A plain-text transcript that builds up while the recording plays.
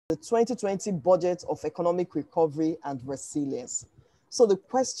the 2020 budget of economic recovery and resilience. So the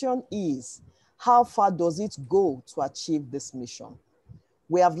question is, how far does it go to achieve this mission?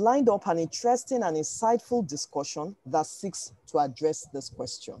 We have lined up an interesting and insightful discussion that seeks to address this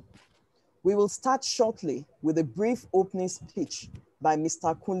question. We will start shortly with a brief opening speech by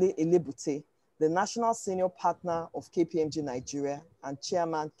Mr. Kunle Elebute, the National Senior Partner of KPMG Nigeria and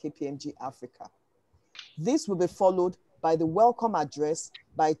Chairman KPMG Africa. This will be followed by the welcome address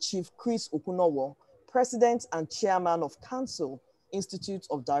by Chief Chris Okunowo, President and Chairman of Council, Institute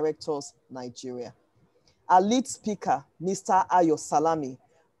of Directors, Nigeria. Our lead speaker, Mr. Ayo Salami,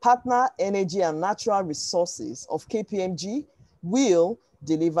 Partner Energy and Natural Resources of KPMG, will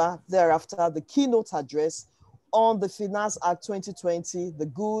deliver thereafter the keynote address on the Finance Act 2020, the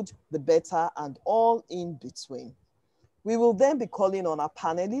good, the better, and all in between. We will then be calling on our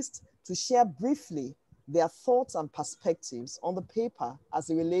panelists to share briefly their thoughts and perspectives on the paper as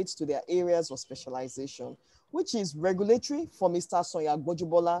it relates to their areas of specialization, which is regulatory for Mr. Sonya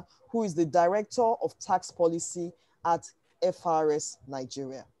Gbojubola, who is the Director of Tax Policy at FRS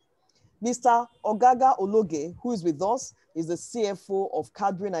Nigeria. Mr. Ogaga Ologe, who is with us, is the CFO of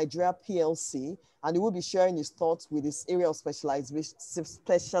Cadbury Nigeria PLC, and he will be sharing his thoughts with his area of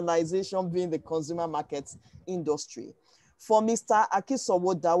specialization being the consumer markets industry. For Mr.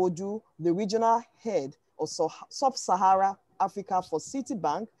 Akisowo Dawodu, the regional head of Sub-Sahara Africa for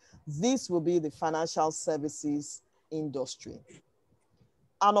Citibank, this will be the financial services industry.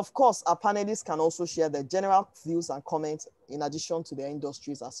 And of course, our panelists can also share their general views and comments in addition to their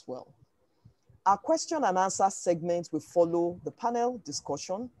industries as well. Our question and answer segment will follow the panel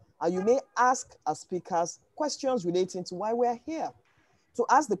discussion, and you may ask our speakers questions relating to why we're here. To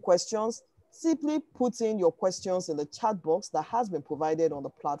ask the questions, simply put in your questions in the chat box that has been provided on the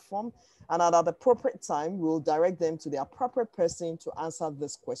platform, and at the appropriate time, we will direct them to the appropriate person to answer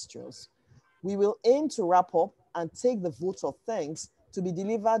these questions. We will aim to wrap up and take the vote of thanks to be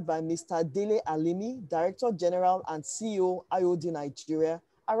delivered by Mr. Dele Alimi, Director General and CEO, IOD Nigeria,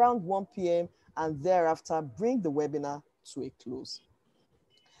 around 1 p.m. and thereafter bring the webinar to a close.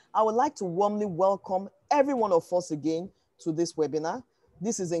 I would like to warmly welcome every one of us again to this webinar.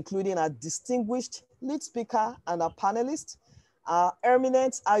 This is including our distinguished lead speaker and our panelists, our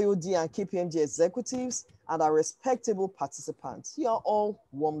eminent IOD and KPMG executives, and our respectable participants. You are all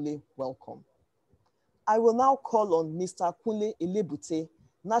warmly welcome. I will now call on Mr. Kunle Elebute,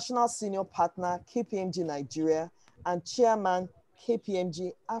 National Senior Partner, KPMG Nigeria, and Chairman,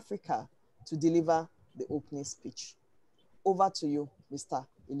 KPMG Africa, to deliver the opening speech. Over to you, Mr.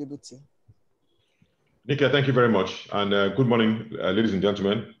 Elebute. Nika, thank you very much. And good morning, ladies and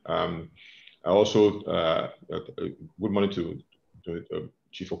gentlemen. Also, good morning to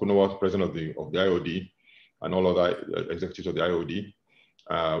Chief Okunowo, President of the IOD, and all other executives of the IOD.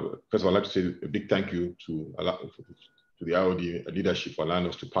 First of all, I'd like to say a big thank you to the IOD leadership for allowing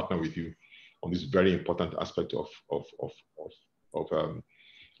us to partner with you on this very important aspect of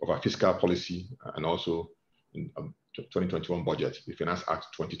our fiscal policy and also in 2021 budget, the Finance Act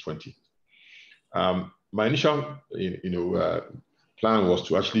 2020. My initial, plan was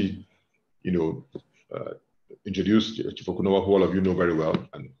to actually, introduce Chief Okunowo, who all of you know very well,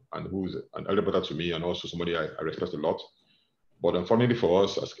 and who is an elder brother to me, and also somebody I respect a lot. But unfortunately for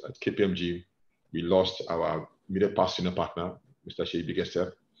us at KPMG, we lost our immediate past senior partner, Mr. Sheyi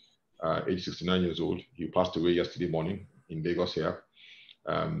Bigestep, age 69 years old. He passed away yesterday morning in Lagos here.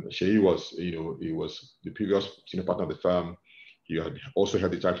 Sheyi was, he was the previous senior partner of the firm. He had also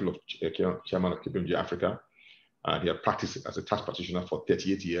held the title of Chairman of KPMG Africa. He had practiced as a tax practitioner for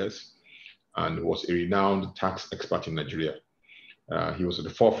 38 years and was a renowned tax expert in Nigeria. He was at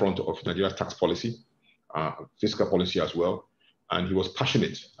the forefront of Nigeria's tax policy, fiscal policy as well. And he was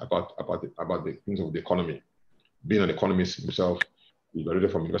passionate about the things of the economy. Being an economist himself, he graduated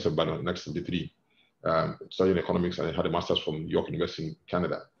from University of Ibadan in 1973, studying economics, and had a master's from York University in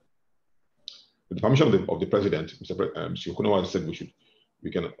Canada. With the permission of the president, Mr. Okunowo said we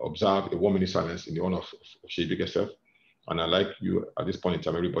can observe a 1 minute silence in the honor of Sheyi Bigestep. And I'd like you at this point in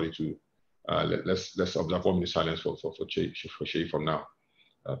time, everybody, to let's observe 1 minute silence for Sheyi from now.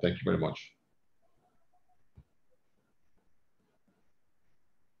 Thank you very much.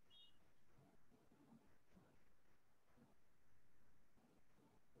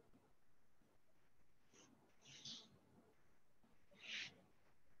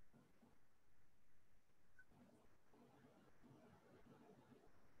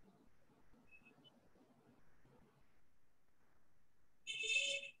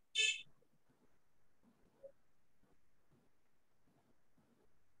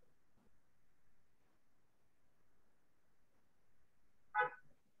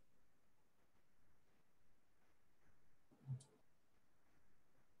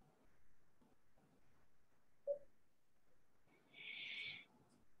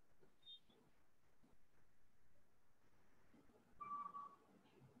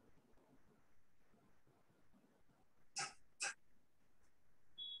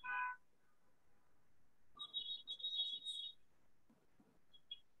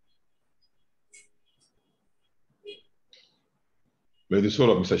 May the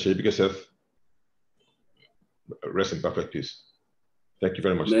soul of Mr. Shebike Seth rest in perfect peace. Thank you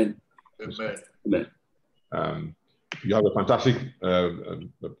very much. Amen. Amen. You have a fantastic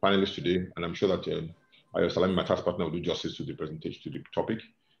panelist today, and I'm sure that Ayo Salami, my task partner, will do justice to the presentation, to the topic,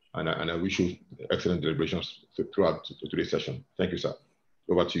 and I wish you excellent deliberations throughout today's session. Thank you, sir.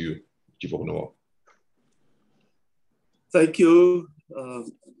 Over to you, Chief Okunowo. Thank you,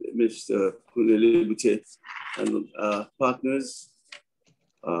 Mr. Kunle Bute, and partners,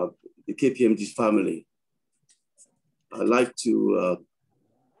 the KPMG family. I'd like to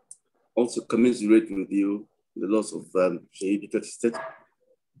also commiserate with you the loss of Shebike Seth,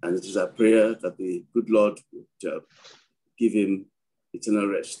 and it is our prayer that the good Lord would give him eternal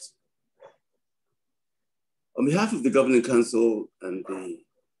rest. On behalf of the Governing Council and the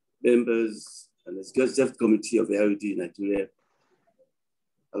members and the Executive Committee of the IOD Nigeria,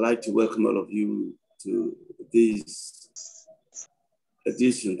 I'd like to welcome all of you to this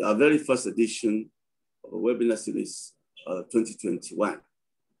edition, our very first edition of a webinar series 2021,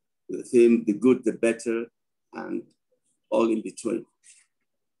 with the theme, The Good, the Better, and all in between.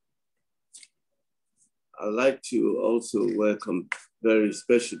 I'd like to also welcome very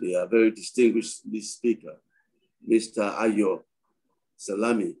especially a very distinguished speaker, Mr. Ayo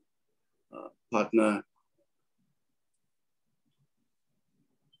Salami, partner,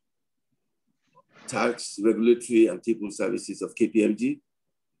 tax, regulatory, and people services of KPMG.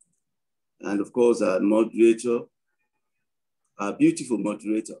 And of course, our moderator, our beautiful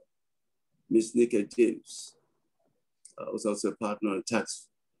moderator, Ms. Nika James, was also a partner in tax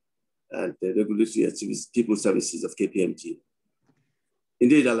and the regulatory and people services of KPMG.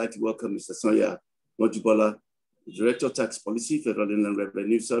 Indeed, I'd like to welcome Mr. Sonia Mojibola, Director of Tax Policy, Federal Inland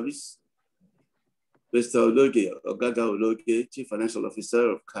Revenue Service, Mr. Ologe, Ogaga Ologe, Chief Financial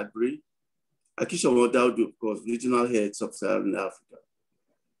Officer of Cadbury, Akishomo Daudu, of course, Regional Head of Sub-Saharan Africa.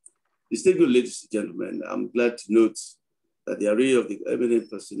 Distinguished ladies and gentlemen, I'm glad to note that the array of the eminent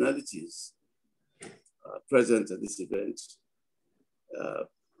personalities present at this event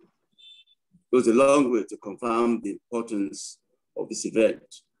goes a long way to confirm the importance of this event,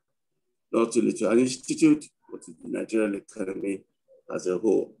 not only to our institute, but to the Nigerian economy as a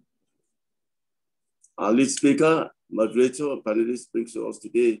whole. Our lead speaker, moderator, and panelist brings to us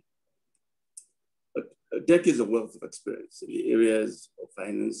today decades of wealth of experience in the areas of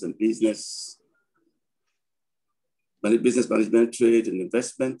finance and business management, trade and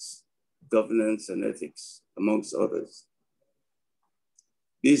investments, governance and ethics, amongst others.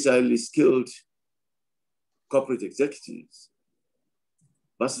 These highly skilled corporate executives,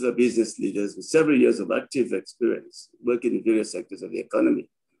 versatile business leaders with several years of active experience working in various sectors of the economy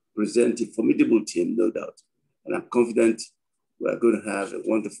present a formidable team, no doubt. And I'm confident we're going to have a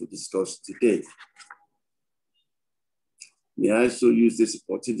wonderful discussion today. May I also use this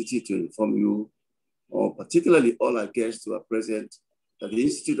opportunity to inform you, or particularly all our guests who are present, that the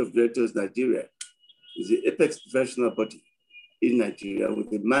Institute of Directors Nigeria is the apex professional body in Nigeria with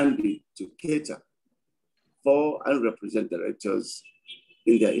a mandate to cater for and represent directors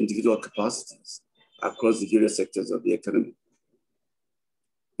in their individual capacities across the various sectors of the economy.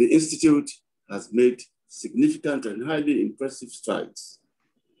 The Institute has made significant and highly impressive strides,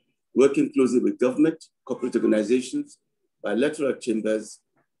 working closely with government, corporate organizations, bilateral chambers,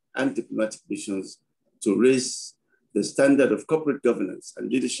 and diplomatic missions to raise the standard of corporate governance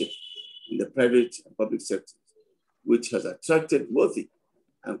and leadership in the private and public sectors, which has attracted worthy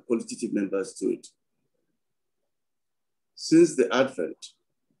and qualitative members to it. Since the advent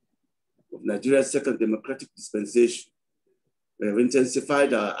of Nigeria's second democratic dispensation, we have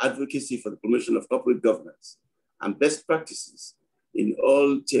intensified our advocacy for the promotion of corporate governance and best practices in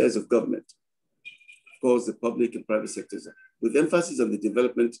all tiers of government, of course, the public and private sectors, with emphasis on the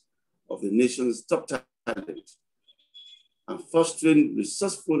development of the nation's top talent and fostering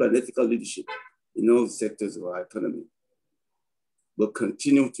resourceful and ethical leadership in all sectors of our economy. We'll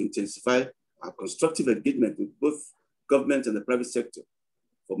continue to intensify our constructive engagement with both government and the private sector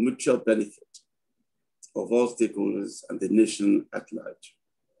for mutual benefit of all stakeholders and the nation at large.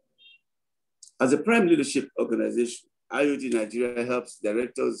 As a prime leadership organization, IOD Nigeria helps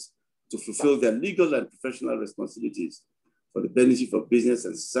directors to fulfill their legal and professional responsibilities for the benefit of business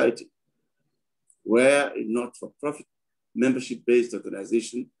and society. We're a not-for-profit membership-based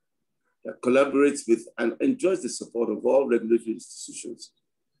organization that collaborates with and enjoys the support of all regulatory institutions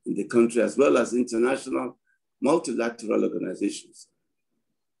in the country, as well as international multilateral organizations.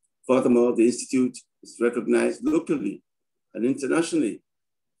 Furthermore, the Institute is recognized locally and internationally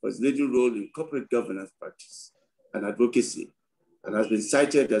for its leading role in corporate governance practice and advocacy, and has been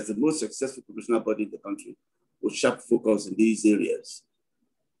cited as the most successful professional body in the country with sharp focus in these areas.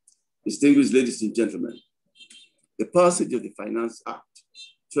 Distinguished ladies and gentlemen, the passage of the Finance Act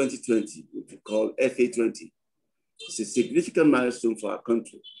 2020, which we call FA20, is a significant milestone for our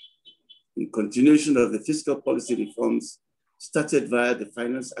country in continuation of the fiscal policy reforms started via the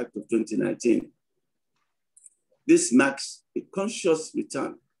Finance Act of 2019. This marks a conscious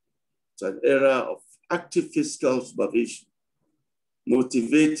return to an era of active fiscal supervision,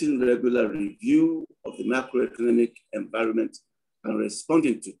 motivating regular review of the macroeconomic environment and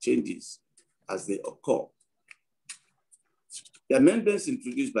responding to changes as they occur. The amendments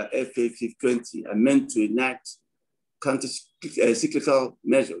introduced by FA20 are meant to enact counter-cyclical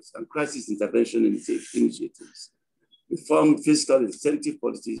measures and crisis intervention initiatives, reform fiscal incentive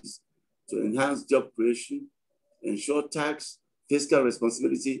policies to enhance job creation, ensure tax, fiscal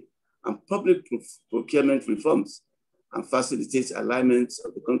responsibility, and public procurement reforms, and facilitate alignment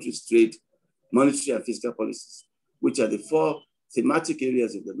of the country's trade, monetary, and fiscal policies, which are the four thematic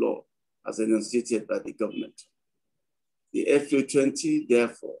areas of the law as enunciated by the government. The FA20,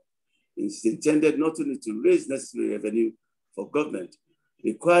 therefore, is intended not only to raise necessary revenue for government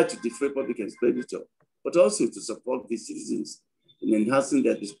required to defray public expenditure, but also to support the citizens in enhancing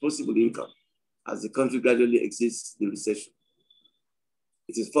their disposable income as the country gradually exits the recession.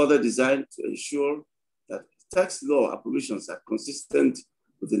 It is further designed to ensure that tax law provisions are consistent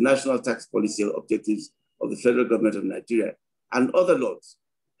with the national tax policy objectives of the federal government of Nigeria and other laws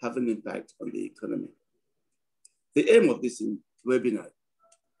having impact on the economy. The aim of this webinar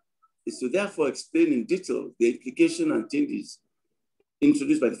is to therefore explain in detail the implication and changes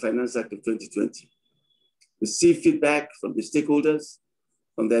introduced by the Finance Act of 2020, receive feedback from the stakeholders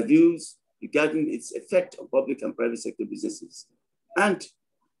on their views regarding its effect on public and private sector businesses, and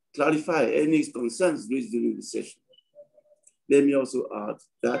clarify any concerns raised during the session. Let me also add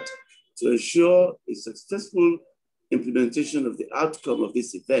that to ensure a successful implementation of the outcome of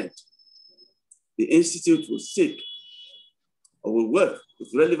this event, the Institute will seek or will work with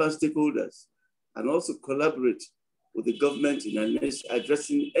relevant stakeholders and also collaborate with the government in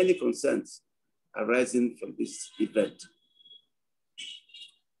addressing any concerns arising from this event.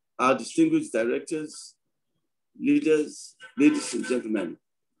 Our distinguished directors, leaders, ladies and gentlemen,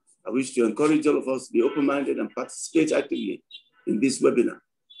 I wish to encourage all of us to be open-minded and participate actively in this webinar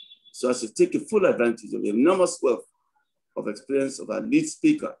so as to take a full advantage of the enormous wealth of experience of our lead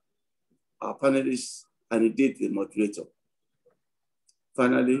speaker, our panelists, and indeed the moderator.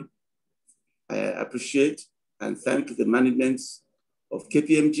 Finally, I appreciate and thank the management of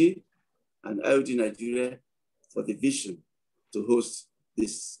KPMG and IOD Nigeria for the vision to host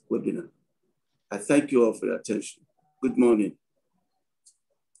this webinar. I thank you all for your attention. Good morning.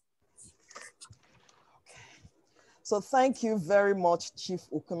 So thank you very much, Chief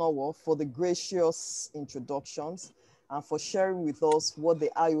Okunowo, for the gracious introductions and for sharing with us what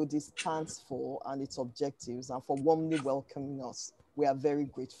the IOD stands for and its objectives, and for warmly welcoming us. We are very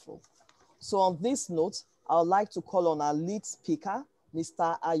grateful. So on this note, I would like to call on our lead speaker,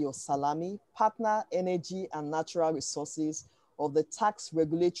 Mr. Ayo Salami, Partner Energy and Natural Resources of the Tax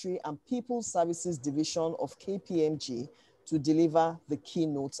Regulatory and People Services Division of KPMG, to deliver the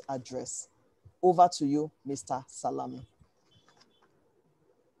keynote address. Over to you, Mr. Salami.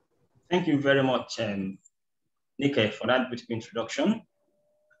 Thank you very much, Nike, for that beautiful introduction.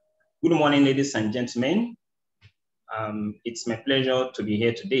 Good morning, ladies and gentlemen. It's my pleasure to be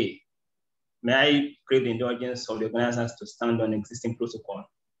here today. May I crave the indulgence of the organizers to stand on existing protocol?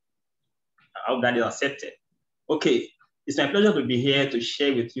 I hope that is accepted. Okay, it's my pleasure to be here to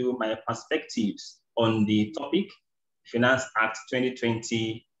share with you my perspectives on the topic, Finance Act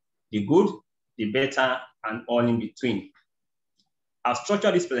 2020, the good, the better, and all in between. I've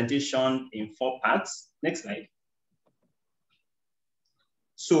structured this presentation in 4 parts. Next slide.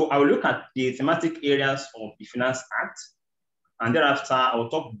 So I will look at the thematic areas of the Finance Act, and thereafter I will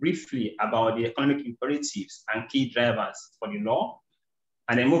talk briefly about the economic imperatives and key drivers for the law,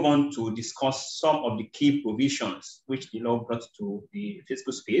 and then move on to discuss some of the key provisions which the law brought to the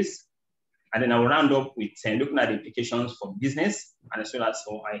fiscal space. And then I will round up with looking at the implications for business and as well as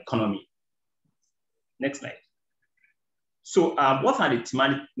for our economy. Next slide. So what are the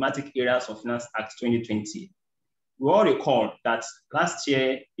thematic areas of Finance Act 2020? We all recall that last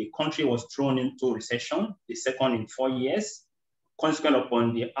year, the country was thrown into recession, the second in 4 years, consequent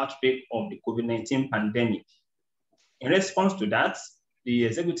upon the outbreak of the COVID-19 pandemic. In response to that, the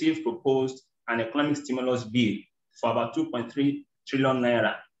executive proposed an economic stimulus bill for about 2.3 trillion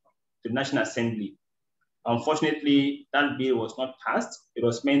naira to the National Assembly. Unfortunately, that bill was not passed. It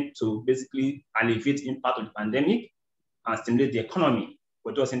was meant to basically alleviate the impact of the pandemic and stimulate the economy,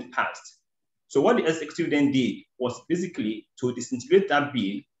 but it wasn't passed. So what the executive then did was basically to disintegrate that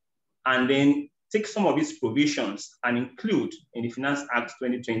bill and then take some of these provisions and include in the Finance Act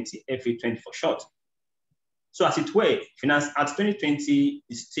 2020, FA20 for short. So as it were, Finance Act 2020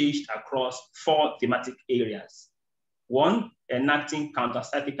 is staged across 4 thematic areas. 1, enacting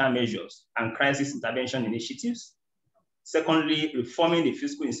counter-cyclical measures and crisis intervention initiatives. Secondly, reforming the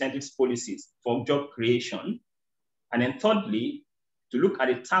fiscal incentives policies for job creation. And then thirdly, to look at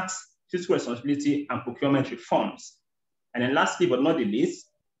the tax, fiscal responsibility, and procurement reforms. And then lastly, but not the least,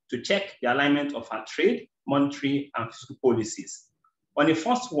 to check the alignment of our trade, monetary, and fiscal policies. On the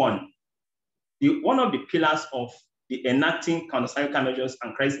first one, one of the pillars of the enacting counter-cyclical measures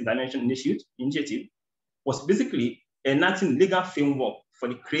and crisis intervention initiative was basically enacting legal framework for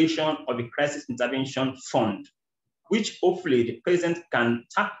the creation of a crisis intervention fund, which hopefully the president can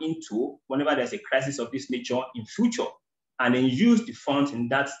tap into whenever there's a crisis of this nature in future, and then use the funds in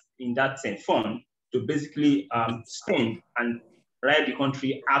that same fund to basically spend and ride the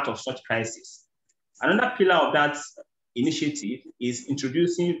country out of such crisis. Another pillar of that initiative is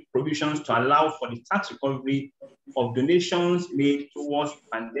introducing provisions to allow for the tax recovery of donations made towards the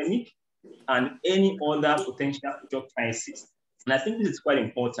pandemic and any other potential future crisis. And I think this is quite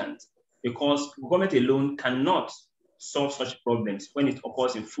important because government alone cannot solve such problems when it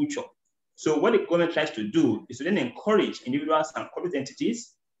occurs in future. So what the government tries to do is to then encourage individuals and corporate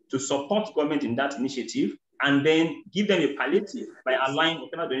entities to support government in that initiative and then give them a palliative by allowing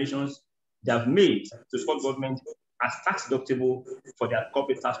whatever donations they have made to support government as tax deductible for their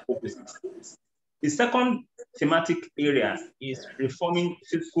corporate tax purposes. The second thematic area is reforming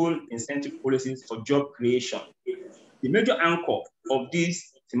fiscal incentive policies for job creation. The major anchor of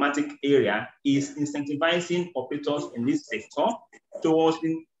this thematic area is incentivizing operators in this sector towards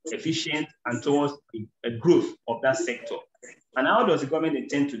being efficient and towards a growth of that sector. And how does the government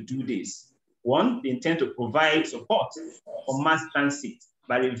intend to do this? One, they intend to provide support for mass transit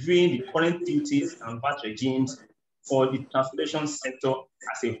by reviewing the current duties and VAT regimes for the transportation sector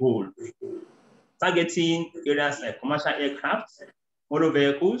as a whole, targeting areas like commercial aircraft, motor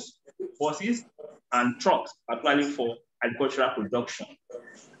vehicles, buses, and trucks, particularly for agricultural production.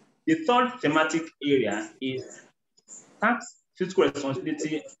 The third thematic area is tax, fiscal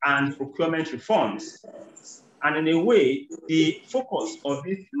responsibility, and procurement reforms. And in a way, the focus of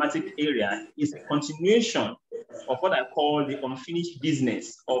this thematic area is a continuation of what I call the unfinished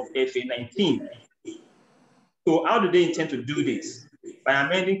business of FA19. So how do they intend to do this? By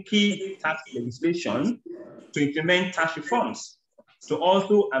amending key tax legislation to implement tax reforms, to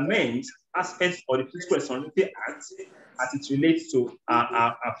also amend aspects of the Fiscal Responsibility Act as it relates to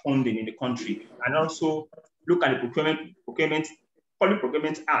our funding in the country, and also look at the Public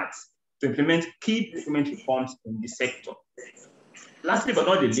Procurement Act to implement key procurement reforms in the sector. Lastly, but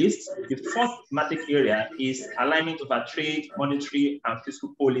not the least, the fourth thematic area is alignment of our trade, monetary, and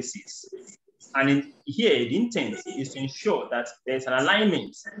fiscal policies. And here, the intent is to ensure that there's an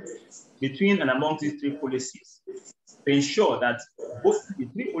alignment between and among these 3 policies to ensure that both the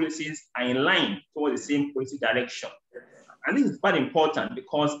 3 policies are in line towards the same policy direction. And this is quite important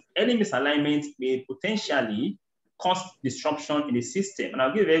because any misalignment may potentially cause disruption in the system. And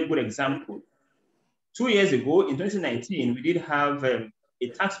I'll give a very good example. 2 years ago, in 2019, we did have a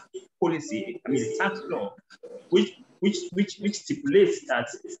tax policy, a tax law, which stipulates that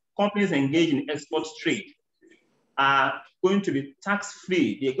companies engaged in export trade are going to be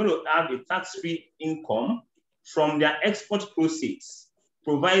tax-free. They're going to have a tax-free income from their export proceeds,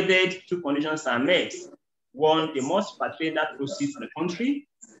 provided 2 conditions are met. One, they must repatriate that proceeds to the country,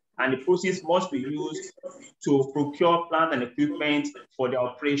 and the proceeds must be used to procure plant and equipment for their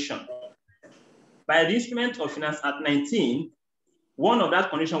operation. By the instrument of Finance Act 19, one of that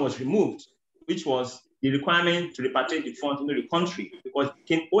condition was removed, which was the requirement to repatriate the funds into the country because it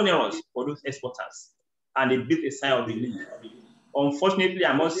became onerous for those exporters, and they built a sigh of relief. Unfortunately,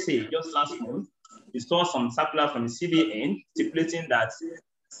 I must say, just last month, we saw some circular from the CBN stipulating that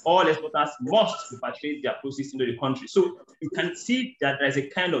all exporters must repatriate their proceeds into the country. So you can see that there's a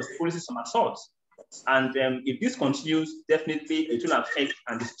kind of policy somersault. And if this continues, definitely it will affect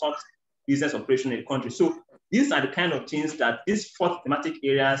and distort business operation in the country. So these are the kind of things that these 4 thematic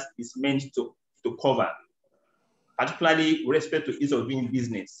areas is meant to cover, particularly with respect to ease of doing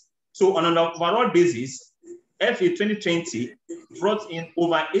business. So on an overall basis, FA 2020 brought in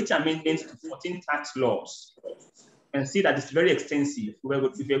over 80 amendments to 14 tax laws. And see that it's very extensive. If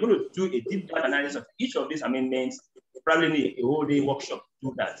we're going to do a deep dive analysis of each of these amendments, probably need a whole day workshop to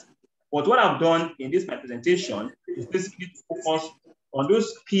do that. But what I've done in my presentation is basically to focus on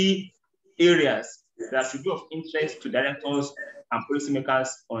those key areas that should be of interest to directors and policymakers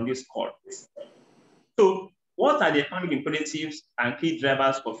on this call. So what are the economic imperatives and key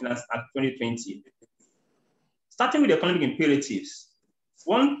drivers for Finance Act 2020? Starting with the economic imperatives,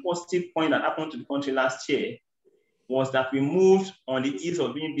 one positive point that happened to the country last year was that we moved on the ease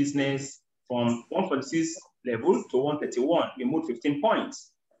of doing business from 146 level to 131. We moved 15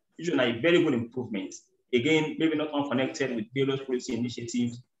 points, which is a very good improvement. Again, maybe not unconnected with various policy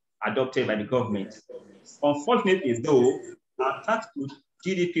initiatives adopted by the government. Unfortunately, though, our tax to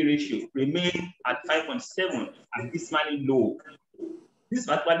GDP ratio remained at 5.7, abysmally low. This is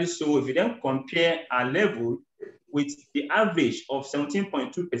actually so if you then compare our level with the average of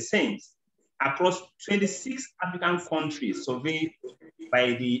 17.2% across 26 African countries surveyed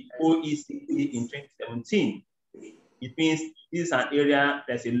by the OECD in 2017. It means this is an area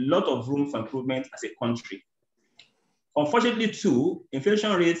there's a lot of room for improvement as a country. Unfortunately, too,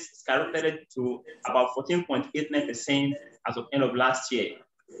 inflation rates skyrocketed to about 14.89% as of end of last year.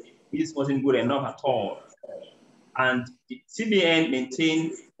 This wasn't good enough at all. And the CBN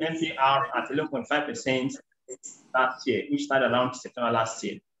maintained NPR at 11.5% last year, which started around September last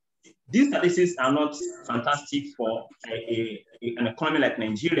year. These statistics are not fantastic for an economy like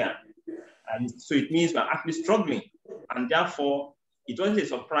Nigeria. And so it means we're actually struggling. And therefore, it wasn't a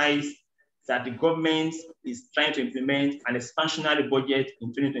surprise that the government is trying to implement an expansionary budget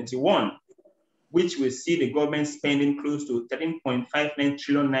in 2021, which will see the government spending close to 13.59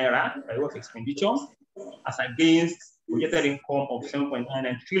 trillion naira by way of expenditure, as against projected income of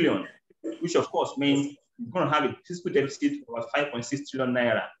 7.99 trillion, which of course means we're going to have a fiscal deficit of about 5.6 trillion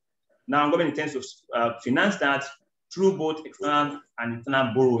naira. Now, government intends to finance that through both external and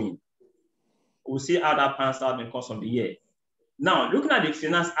internal borrowing. We'll see how that pans out in the course of the year. Now, looking at the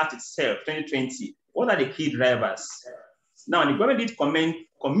Finance Act itself, 2020, what are the key drivers? Now, the government did commit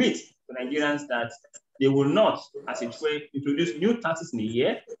to Nigerians that they will not, as it were, introduce new taxes in a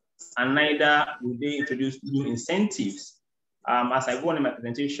year, and neither will they introduce new incentives. As I go on in my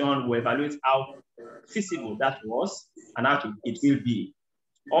presentation, we'll evaluate how feasible that was and how it will be.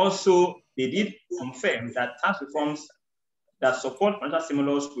 Also, they did confirm that tax reforms that support financial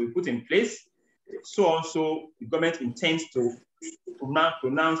stimulus will be put in place. So also, the government intends to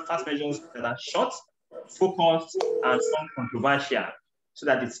pronounce tax measures that are short, focused, and non-controversial, so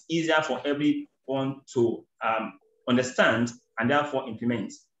that it's easier for everyone to understand and therefore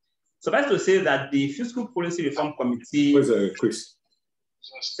implement. So that's to say that the Fiscal Policy Reform Committee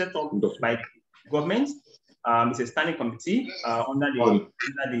set up by the government is a standing committee under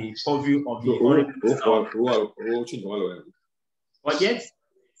the purview of the Budget,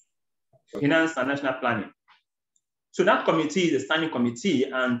 Finance, and National Planning. So that committee is a standing committee,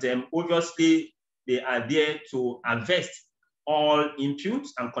 and obviously they are there to harvest all inputs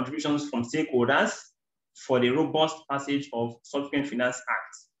and contributions from stakeholders for the robust passage of subsequent Finance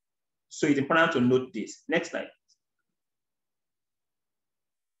Acts. So it's important to note this. Next slide.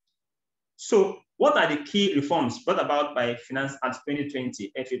 So what are the key reforms brought about by Finance Act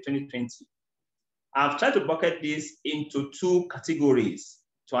 2020, FA 2020? I've tried to bucket this into two categories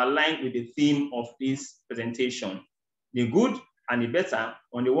to align with the theme of this presentation: the good and the better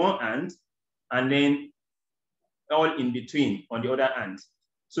on the one hand, and then all in between on the other hand.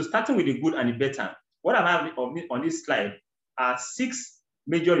 So starting with the good and the better, what I have on this slide are 6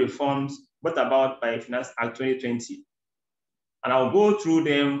 major reforms brought about by Finance Act 2020. And I'll go through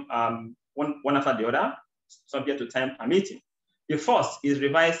them one after the other, subject to time permitting. The first is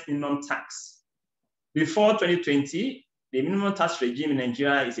revised minimum tax. Before 2020, the minimum tax regime in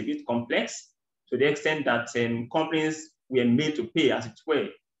Nigeria is a bit complex, to the extent that companies were made to pay, as it were,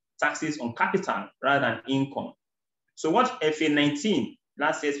 taxes on capital rather than income. So what FA 19,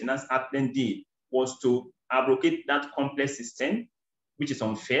 last year's Finance Act, then did was to abrogate that complex system, which is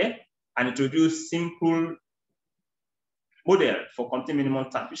unfair, and introduce simple model for computing minimum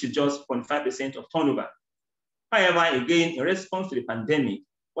tax, which is just 0.5% of turnover. However, again, in response to the pandemic,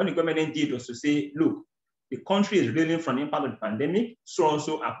 what the government then did was to say, look, the country is reeling from the impact of the pandemic, so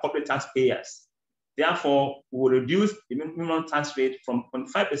also are corporate taxpayers. Therefore, we will reduce the minimum tax rate from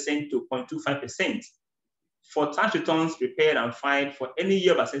 0.5% to 0.25% for tax returns prepared and filed for any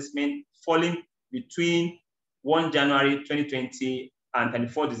year of assessment falling between 1 January 2020 and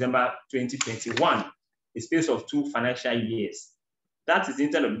 24 December 2021, a space of 2 financial years. That is the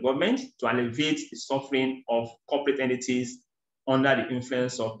intent of the government to alleviate the suffering of corporate entities under the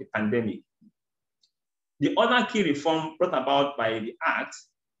influence of the pandemic. The other key reform brought about by the Act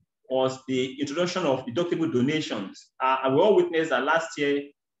was the introduction of deductible donations. We all witnessed that last year,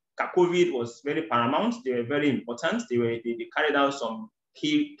 COVID was very paramount. They were very important. They carried out some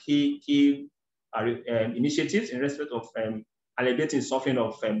key initiatives in respect of alleviating suffering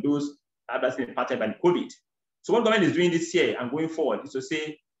of those adversely impacted by COVID. So what government is doing this year and going forward is to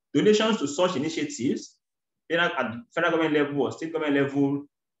say donations to such initiatives, either at the federal government level or state government level,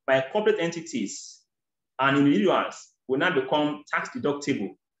 by corporate entities and individuals will now become tax deductible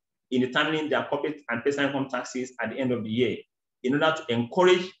in determining their corporate and personal income taxes at the end of the year, in order to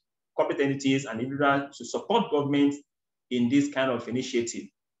encourage corporate entities and individuals to support government in this kind of initiative.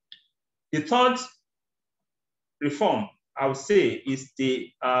 The third reform, I would say, is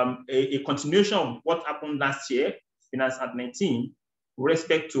a continuation of what happened last year, Finance Act 19, with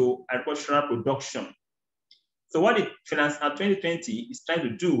respect to agricultural production. So what the Finance Act 2020 is trying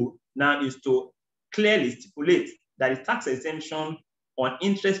to do now is to clearly stipulate that the tax exemption on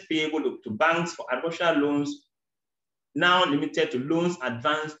interest payable to banks for agricultural loans now limited to loans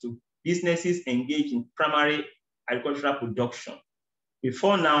advanced to businesses engaged in primary agricultural production.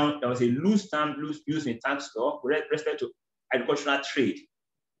 Before now, there was a loose term used in tax law with respect to agricultural trade,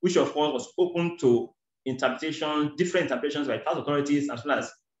 which of course was open to interpretation, different interpretations by tax authorities as well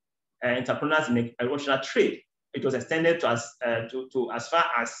as entrepreneurs in agricultural trade. It was extended to as far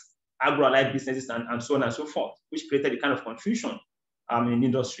as agro-allied businesses and so on and so forth, which created a kind of confusion in the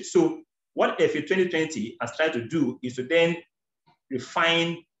industry. So what FA 2020 has tried to do is to then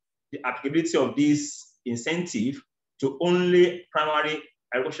refine the applicability of this incentive to only primary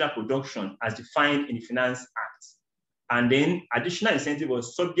agricultural production as defined in the Finance Act. And then additional incentive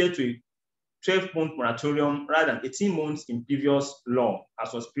was subject to a 12-month moratorium rather than 18 months in previous law,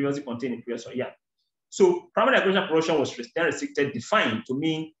 as was previously contained in previous law. Yeah. So primary agricultural production was then restricted, defined to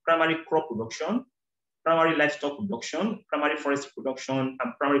mean primary crop production, primary livestock production, primary forestry production,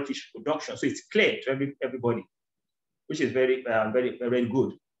 and primary fish production. So it's clear to everybody, which is very, very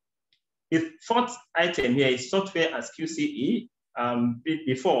good. The fourth item here is software as QCE.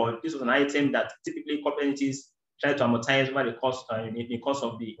 Before, this was an item that typically corporate entities try to amortize over the cost in the course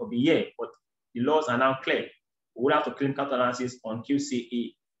of the year, but the laws are now clear. We will have to claim capital analysis on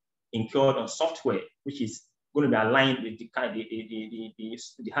QCE incurred on software, which is going to be aligned with the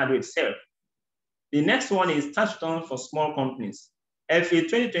hardware itself. The next one is tax return for small companies. FA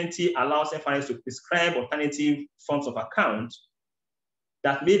 2020 allows FRS to prescribe alternative forms of account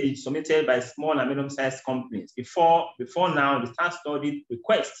that may be submitted by small and medium-sized companies. Before now, the tax law did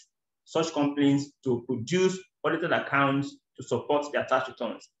request such companies to produce audited accounts to support their tax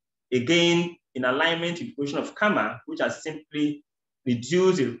returns. Again, in alignment with the position of CAMA, which has simply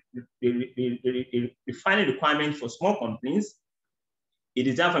reduced the refining requirement for small companies, it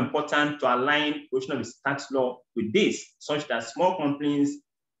is therefore important to align the position of the tax law with this, such that small companies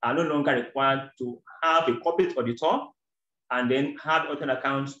are no longer required to have a corporate auditor and then have audited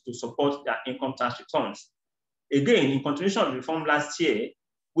accounts to support their income tax returns. Again, in continuation of the reform last year,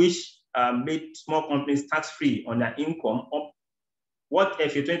 which made small companies tax-free on their income, what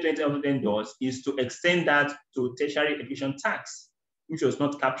FA 2020 then does is to extend that to tertiary education tax, which was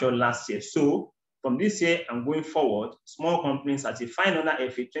not captured last year. So from this year and going forward, small companies as defined under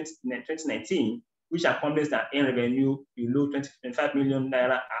FA 2019, which are companies that earn revenue below 25 million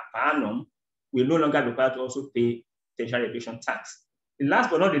naira per annum, will no longer be required to also pay tertiary education tax. The last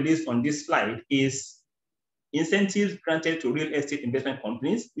but not the least on this slide is incentives granted to real estate investment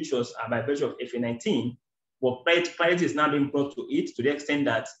companies, which was by virtue of FA 19, but priority is now being brought to it to the extent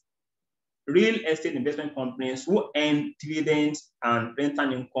that real estate investment companies who earn dividends and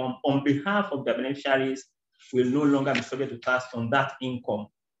rental income on behalf of their beneficiaries will no longer be subject to tax on that income.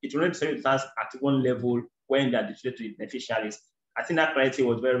 It will not be subject to tax at one level when they are distributed to the beneficiaries. I think that priority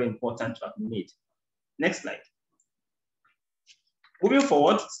was very, very important to have been made. Next slide. Moving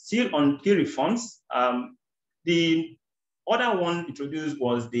forward, still on key reforms, the other one introduced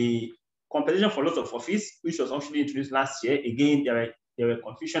was the compensation for loss of office, which was actually introduced last year. Again, there were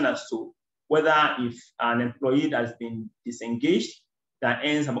confusion as to whether if an employee that has been disengaged that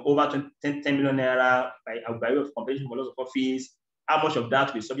earns over 10 million naira by way of compensation for loss of office, how much of that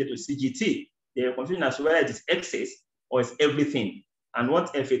will be subject to CGT? There were confusion as to whether it is excess or it's everything. And what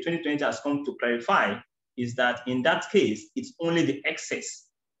FA 2020 has come to clarify is that in that case, it's only the excess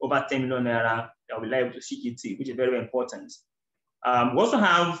over 10 million naira that will be liable to CGT, which is very, very important. We also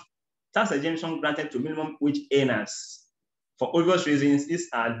have tax exemption granted to minimum wage earners. For obvious reasons, these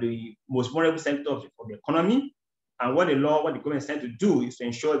are the most vulnerable sectors of the economy. And what the government is trying to do is to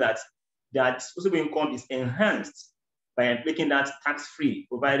ensure that that disposable income is enhanced by making that tax-free,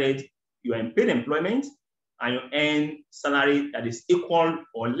 provided you are in paid employment and you earn salary that is equal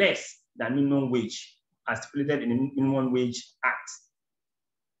or less than minimum wage, as stipulated in the Minimum Wage Act.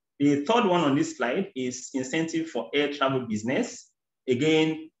 The third one on this slide is incentive for air travel business.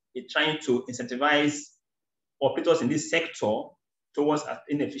 Again, it's trying to incentivize operators in this sector towards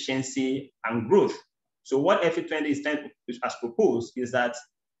inefficiency and growth. So what FA20 has proposed is that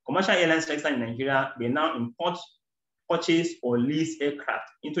commercial airlines registered in Nigeria may now import, purchase, or lease aircraft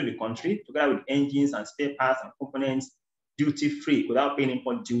into the country together with engines and spare parts and components duty-free without paying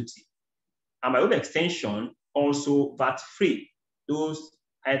import duty. And by way of extension, also VAT-free. Those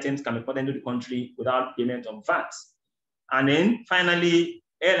items can be imported into the country without payment of VAT. And then finally,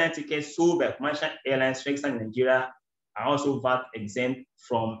 airline tickets sold by commercial airlines registered in Nigeria are also VAT exempt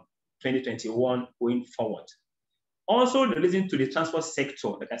from 2021 going forward. Also relating to the transport sector,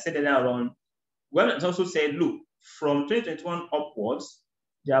 like I said earlier on, government also said, look, from 2021 upwards,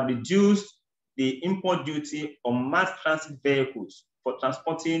 they have reduced the import duty on mass transit vehicles for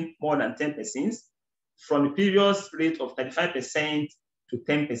transporting more than 10 persons from the previous rate of 35% to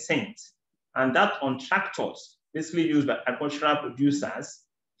 10%. And that on tractors, basically used by agricultural producers,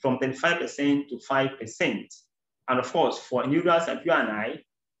 from 35% to 5%. And of course, for individuals like you and I,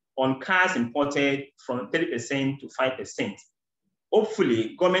 on cars imported from 30% to 5%.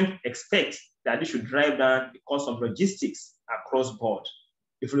 Hopefully, government expects that this should drive down the cost of logistics across board.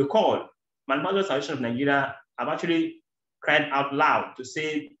 If you recall, Manufacturers Association of Nigeria have actually cried out loud to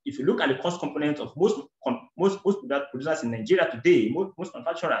say, if you look at the cost component of most producers in Nigeria today, most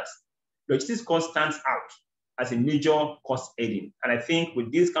manufacturers, logistics cost stands out as a major cost heading. And I think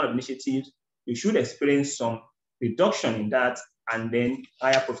with these kind of initiatives, you should experience some reduction in that and then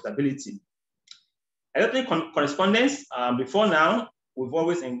higher profitability. Electronic correspondence, before now, we've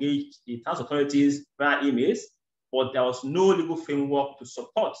always engaged the tax authorities via emails, but there was no legal framework to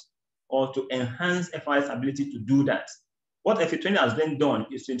support or to enhance FI's ability to do that. What FA20 has then done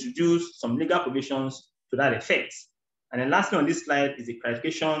is to introduce some legal provisions to that effect. And then lastly on this slide is the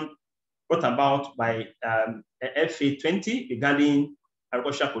clarification brought about by FA20 regarding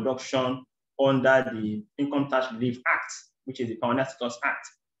agricultural production under the Income Tax Relief Act, which is the Pioneer Status Act.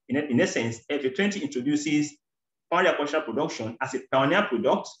 In essence, FA20 introduces primary agricultural production as a pioneer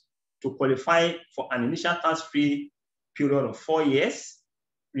product to qualify for an initial tax-free period of 4 years,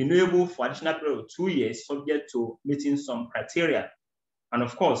 renewable for additional period of 2 years, subject to meeting some criteria. And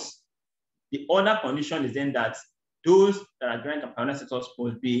of course, the other condition is then that those that are granted a pioneer status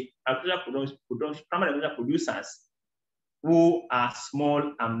must be primary agricultural producers who are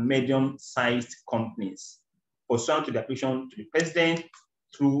small and medium-sized companies, pursuant to the application to the president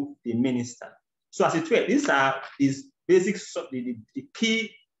through the minister. So as it were, these are these basic, the key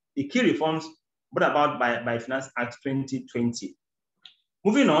reforms brought about by Finance Act 2020.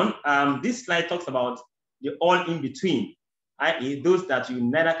 Moving on, this slide talks about the all in between, i.e. those that you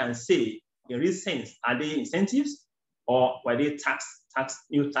neither can say in real sense, are they incentives or were they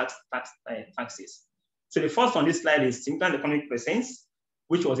new taxes? So the first on this slide is significant economic presence,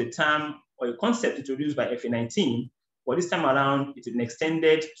 which was a term or a concept introduced by FA19, but this time around it's been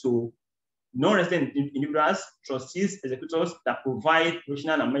extended to non-resident individuals, trustees, executors that provide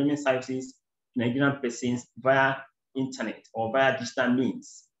regional and management services to Nigerian persons via internet or via digital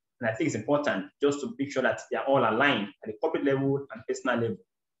means. And I think it's important just to make sure that they are all aligned at the corporate level and personal level.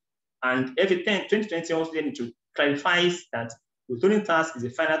 And FA10 2020 also need to clarify that withholding tax is a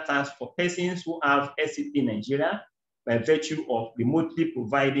final tax for persons who have SCP in Nigeria by virtue of remotely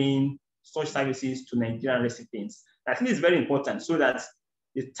providing such services to Nigerian residents. I think it's very important so that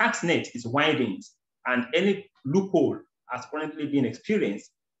the tax net is widened and any loophole as currently being experienced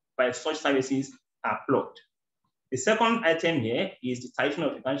by such services are plugged. The second item here is the taxation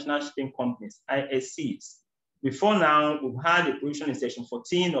of international shipping companies, ISCs. Before now, we've had a provision in section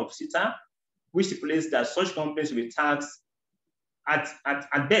 14 of CETA, which stipulates that such companies will be taxed at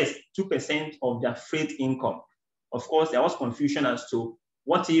best 2% of their freight income. Of course, there was confusion as to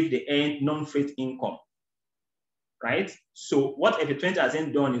what if they earn non-freight income, right? So what FA20 has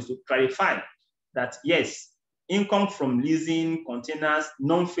then done is to clarify that yes, income from leasing, containers,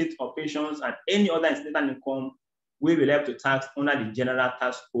 non-freight operations, and any other incidental income will be liable to tax under the general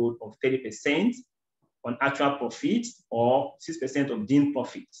tax code of 30% on actual profit or 6% of deemed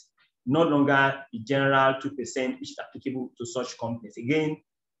profit, no longer the general 2% which is applicable to such companies. Again,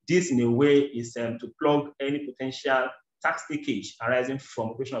 this in a way is to plug any potential tax leakage arising from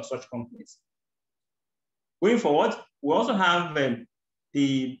operation of such companies. Going forward, we also have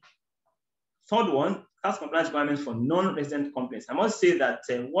the third one, tax compliance requirements for non-resident companies. I must say that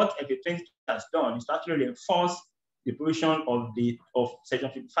what FA20 has done is to actually reinforce the provision of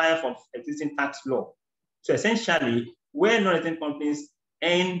Section 55 of existing tax law. So essentially, where non-resident companies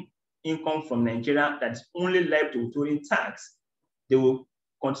earn income from Nigeria that is only liable to withholding tax, they will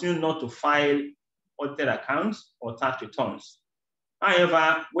continue not to file audited accounts or tax returns.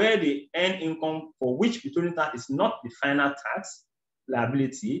 However, where they earn income for which withholding tax is not the final tax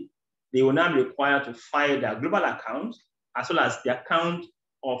liability, they will now be required to file their global account as well as the account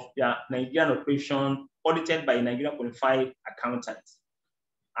of their Nigerian operation audited by a Nigerian qualified accountant.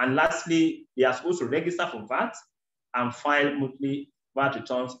 And lastly, they are supposed to register for VAT and file monthly VAT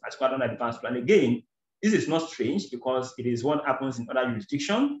returns as part of the advance plan. Again, this is not strange because it is what happens in other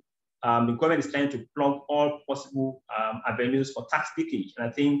jurisdictions. The government is trying to plug all possible avenues for tax leakage. And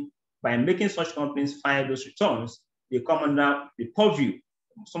I think by making such companies file those returns, they come under the purview.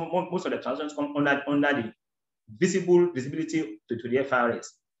 Most of the transactions come under the visibility to the FRS.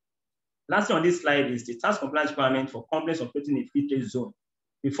 Lastly on this slide is the tax compliance requirement for companies operating in free trade zone.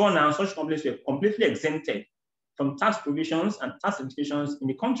 Before now, such companies were completely exempted from tax provisions and tax implications in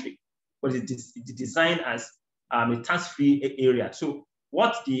the country, but it's designed as a tax-free area. So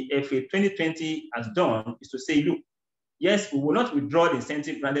what the FA 2020 has done is to say, look, yes, we will not withdraw the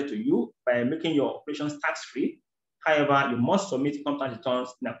incentive granted to you by making your operations tax-free. However, you must submit income tax returns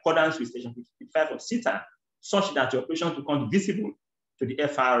in accordance with Section 55 of CETA, such that your operations become visible to the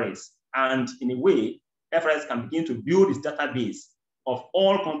FRS. And in a way, FRS can begin to build its database of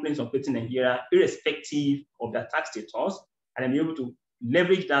all companies operating in Nigeria, irrespective of their tax status, and then be able to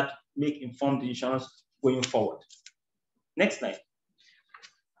leverage that, make informed decisions going forward. Next slide.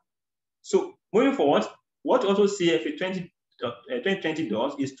 So moving forward, what also CFA 2020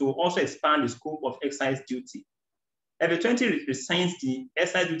 does is to also expand the scope of excise duty. FA 20 resigns the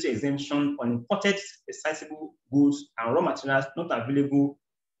excise duty exemption on imported accessible goods and raw materials not available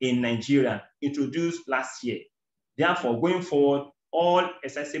in Nigeria, introduced last year. Therefore, going forward, all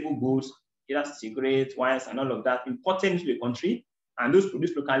accessible goods, either cigarettes, wines, and all of that, imported into the country, and those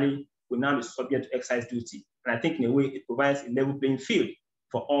produced locally will now be subject to excise duty. And I think in a way, it provides a level playing field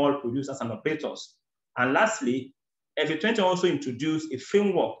for all producers and operators. And lastly, FA 20 also introduced a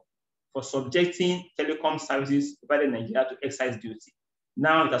framework for subjecting telecom services provided in Nigeria to excise duty.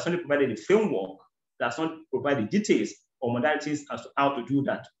 Now, it has only provided the framework, it has not provided details or modalities as to how to do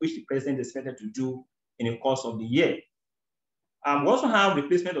that, which the president is expected to do in the course of the year. We also have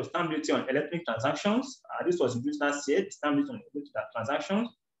replacement of stamp duty on electronic transactions. This was introduced last year, stamp duty on electronic transactions.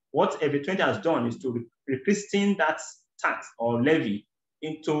 What FA 20 has done is to replacing that tax or levy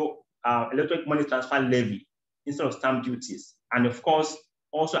into electronic money transfer levy instead of stamp duties. And of course,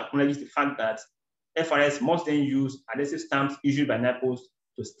 also acknowledges the fact that FRS must then use adhesive stamps issued by NIPOS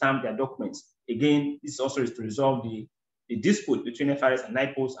to stamp their documents. Again, this also is to resolve the dispute between FRS and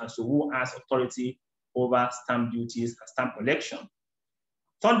NIPOS as to who has authority over stamp duties and stamp collection.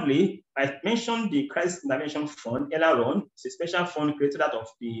 Thirdly, I mentioned the Crisis Intervention Fund earlier on. It's a special fund created out of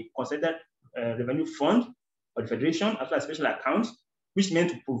the Consolidated Revenue Fund of the Federation, as well as special accounts, which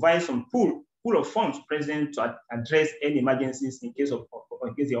meant to provide some pool of funds present to address any emergencies in case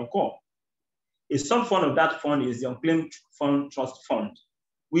they occur. A sub-fund of that fund is the Unclaimed Fund Trust Fund,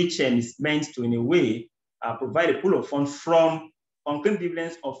 which is meant to, in a way, provide a pool of funds from unclaimed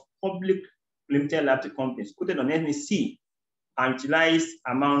dividends of public limited liability companies quoted on NSC and utilized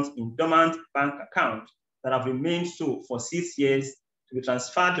amounts in dormant bank accounts that have remained so for 6 years to be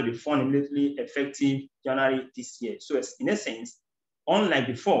transferred to the fund immediately effective January this year. So it's, in essence, unlike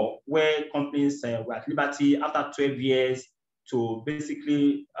before, where companies were at liberty after 12 years to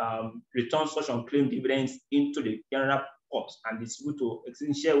basically return such unclaimed dividends into the general pot and distribute to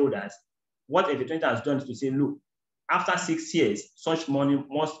existing shareholders, what FA 20 has done is to say, look, after 6 years, such money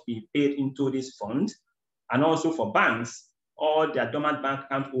must be paid into this fund. And also for banks, all their dormant bank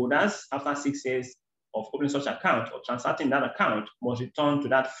account holders, after 6 years of opening such account or transacting that account, must return to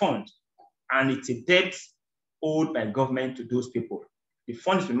that fund. And it's a debt owed by government to those people. The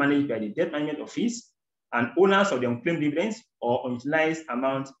fund is managed by the Debt Management Office, and owners of the unclaimed dividends or unutilized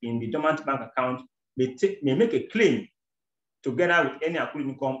amounts in the dormant bank account may make a claim together with any accrued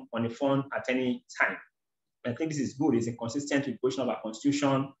income on the fund at any time. I think this is good. It's inconsistent with the position of our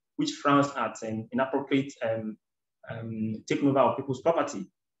constitution, which frowns at inappropriate taking over of people's property.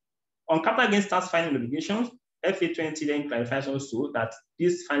 On capital gains tax filing obligations, FA 20 then clarifies also that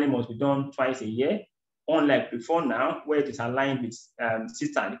this filing must be done twice a year, unlike before now, where it is aligned with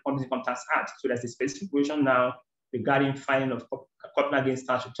CETA, the Companies Income Tax Act. So there's a specific provision now regarding filing of capital gains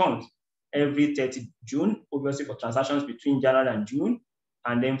tax returns every 30 June, obviously for transactions between January and June,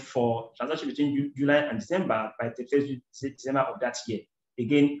 and then for transactions between July and December by the 31st December of that year.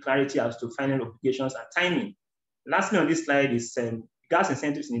 Again, clarity as to filing obligations and timing. Lastly on this slide is gas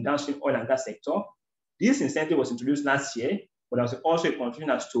incentives in the downstream oil and gas sector. This incentive was introduced last year, but there was also a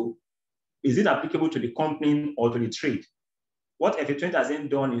confusion as to is it applicable to the company or to the trade? What FA 20 has then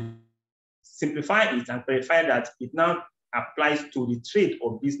done is simplify it and clarify that it now applies to the trade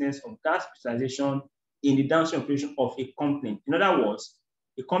or business of gas utilization in the downstream operation of a company. In other words,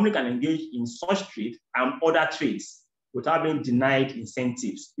 a company can engage in such trade and other trades without being denied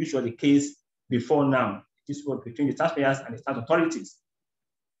incentives, which was the case before now. This was between the taxpayers and the state authorities.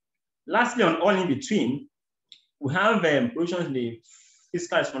 Lastly, on all in between, we have provisions in the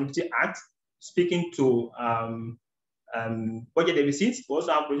Fiscal Responsibility Act speaking to budget deficits. We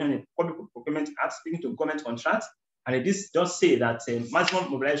also have provision in the Public Procurement Act speaking to government contracts. And it just say that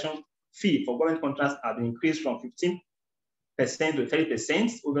maximum mobilization fee for government contracts have been increased from 15% to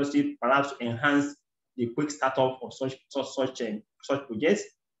 30%, obviously perhaps to enhance the quick startup of such projects.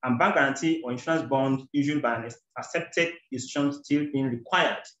 And bank guarantee or insurance bond issued by an accepted institution still being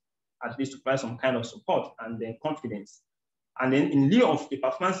required, at least to provide some kind of support and confidence. And then in lieu of a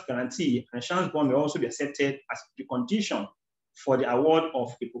performance guarantee, an insurance bond may also be accepted as the condition for the award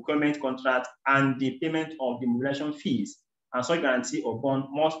of a procurement contract and the payment of the mobilization fees. And such guarantee or bond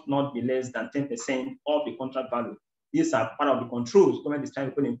must not be less than 10% of the contract value. These are part of the controls government is trying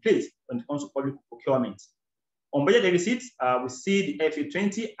to put in place when it comes to public procurement. On budget deficits, we see the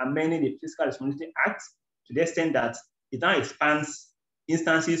FA20 amending the Fiscal Responsibility Act to the extent that it now expands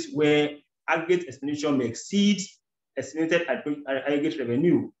instances where aggregate expenditure may exceed estimated aggregate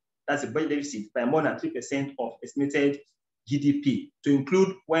revenue, that's a budget deficit, by more than 3% of estimated GDP, to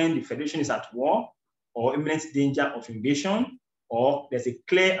include when the Federation is at war or imminent danger of invasion, or there's a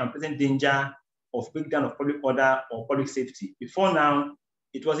clear and present danger of breakdown of public order or public safety. Before now,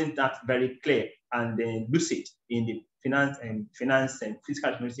 it wasn't that very clear and lucid in the Finance and Fiscal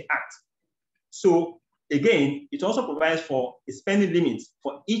Responsibility Act. So again, it also provides for a spending limit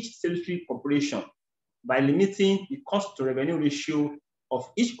for each statutory corporation by limiting the cost to revenue ratio of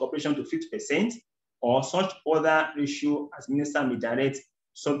each corporation to 50%, or such other ratio as minister may direct,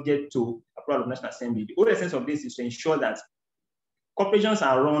 subject to approval of National Assembly. The whole essence of this is to ensure that corporations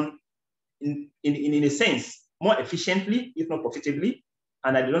are run in a sense more efficiently, if not profitably,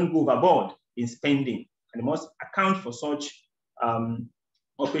 and that they don't go overboard in spending. And they must account for such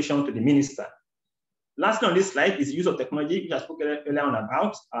operation to the minister. Lastly on this slide is the use of technology, which I spoke earlier on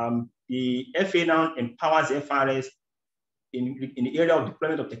about. The FA now empowers the FRS in the area of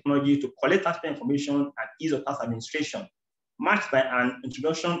deployment of technology to collect taxpayer information and ease of tax administration, marked by an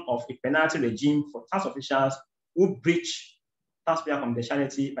introduction of a penalty regime for tax officials who breach taxpayer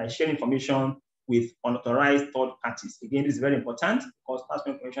confidentiality by sharing information with unauthorized third parties. Again, this is very important because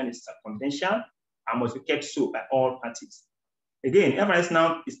taxpayer information is confidential and must be kept so by all parties. Again, FRS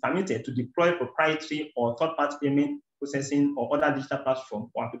now is permitted to deploy proprietary or third-party payment processing or other digital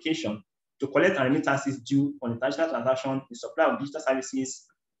platform or application to collect and remit taxes due on international transaction, the supply of digital services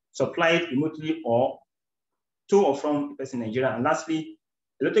supplied remotely or to or from a person in Nigeria. And lastly,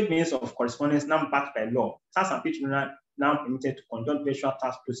 electronic means of correspondence now backed by law. Tax and PIT now permitted to conduct virtual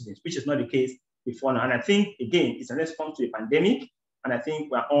tax proceedings, which is not the case before now. And I think, again, it's a response to the pandemic, and I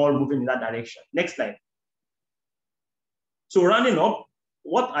think we're all moving in that direction. Next slide. So rounding up,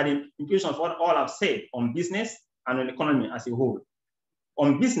 what are the implications of what all I've said on business and on the economy as a whole?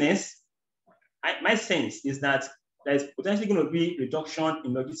 On business, my sense is that there's potentially going to be reduction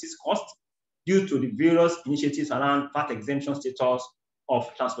in logistics costs due to the various initiatives around VAT exemption status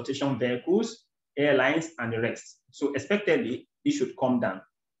of transportation vehicles, airlines, and the rest. So expectedly, it should come down.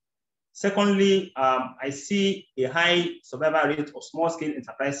 Secondly, I see a high survival rate of small-scale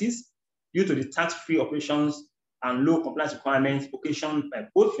enterprises due to the tax-free operations and low compliance requirements occasioned by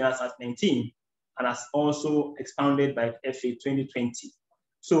both Finance Act 19 and as also expounded by FA 2020.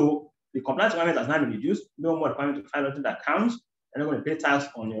 So the compliance requirement has now been reduced, no more requirement to file audited accounts. You're not going to pay tax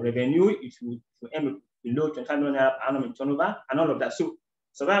on your revenue if you aim below 25 million naira per annum in turnover and all of that. So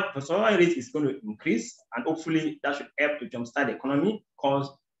survival rate is going to increase, and hopefully that should help to jumpstart the economy, because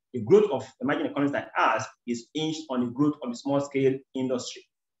the growth of emerging economies like ours is hinged on the growth of the small-scale industry.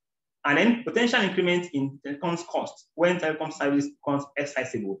 And then potential increment in telecoms costs when telecom service becomes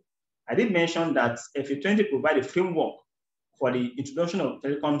excisable. I did mention that FA20 provides a framework for the introduction of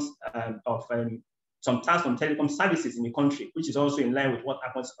telecoms, some tax on telecom services in the country, which is also in line with what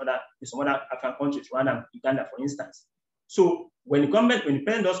happens in some other African countries, Rwanda, Uganda, for instance. So when the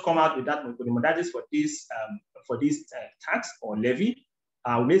president does come out with that, with the modalities for this tax or levy,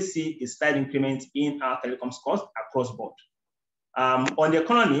 we may see a slight increment in our telecoms costs across board. On the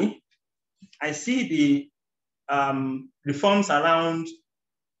economy, I see the reforms around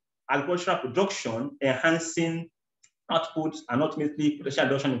agricultural production enhancing output and ultimately potential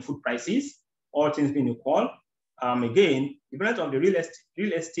reduction in food prices, all things being equal. Again, the benefit of the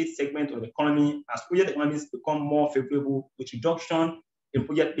real estate segment of the economy as project economies become more favorable with reduction in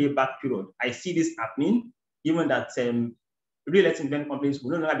project payback period. I see this happening, given that real estate investment companies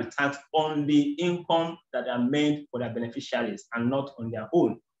will no longer be taxed on the income that are made for their beneficiaries and not on their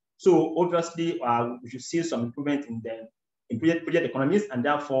own. So obviously, we should see some improvement in project economies and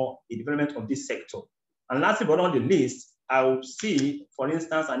therefore the development of this sector. And lastly, but not on the list, I will see, for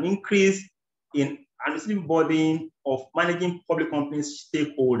instance, an increase in administrative burden of managing public companies'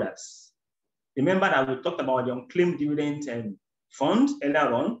 stakeholders. Remember that we talked about the unclaimed dividend fund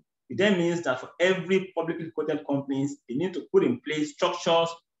earlier on. It then means that for every publicly quoted companies, they need to put in place structures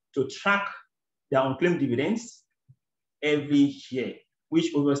to track their unclaimed dividends every year,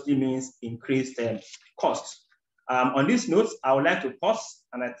 which obviously means increased costs. On this note, I would like to pause,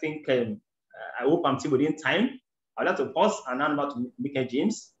 and I think I hope I'm still within time. I'd like to pause and hand over to Mika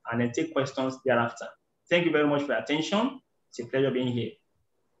James and then take questions thereafter. Thank you very much for your attention. It's a pleasure being here.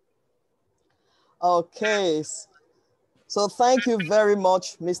 Okay. So thank you very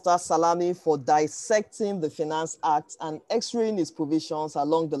much, Mr. Salami, for dissecting the Finance Act and x-raying its provisions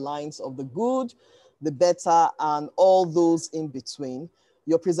along the lines of the good, the better, and all those in between.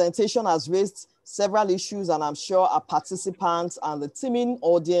 Your presentation has raised several issues, and I'm sure our participants and the teaming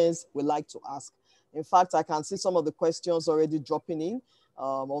audience would like to ask. In fact, I can see some of the questions already dropping in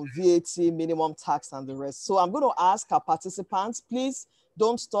on VAT, minimum tax, and the rest. So I'm going to ask our participants, please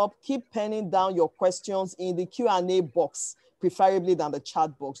don't stop. Keep penning down your questions in the Q&A box, preferably than the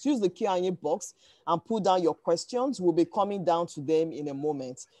chat box. Use the Q&A box and put down your questions. We'll be coming down to them in a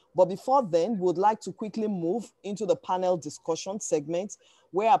moment. But before then, we would like to quickly move into the panel discussion segment,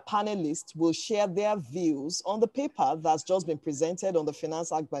 where our panelists will share their views on the paper that's just been presented on the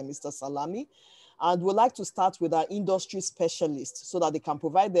Finance Act by Mr. Salami. And we'd like to start with our industry specialists so that they can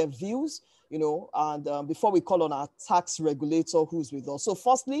provide their views, you know, and before we call on our tax regulator who's with us. So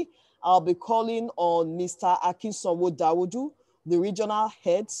firstly, I'll be calling on Mr. Akinsowo Dawodu, the regional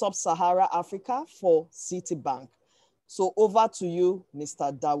head, Sub-Sahara Africa for Citibank. So over to you,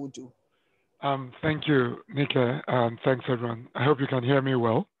 Mr. Dawodu. Thank you, Nika, and thanks everyone. I hope you can hear me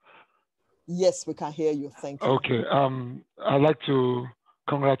well. Yes, we can hear you. Thank you. Okay. I'd like to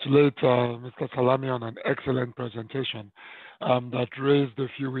congratulate Mr. Salami on an excellent presentation that raised a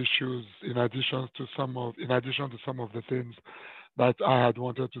few issues in addition to some of the things that I had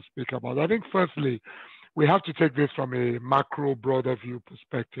wanted to speak about. I think firstly, we have to take this from a macro, broader view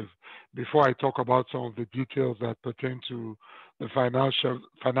perspective before I talk about some of the details that pertain to the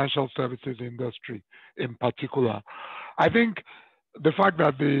financial services industry in particular. I think the fact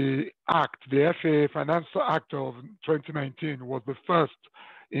that the Act, the FA Finance Act of 2019 was the first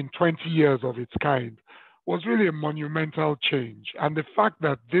in 20 years of its kind was really a monumental change. And the fact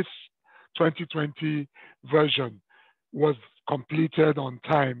that this 2020 version was completed on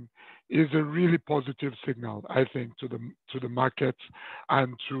time is a really positive signal, I think, to the markets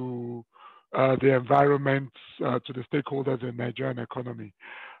and to the environment, to the stakeholders in the Nigerian economy.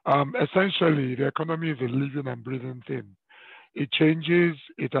 Essentially, the economy is a living and breathing thing. It changes,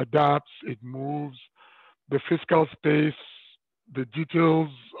 it adapts, it moves. The fiscal space, the details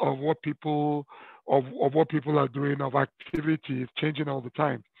of what people are doing, of activity, is changing all the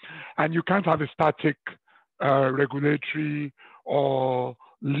time. And you can't have a static regulatory or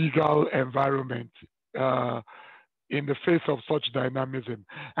legal environment in the face of such dynamism.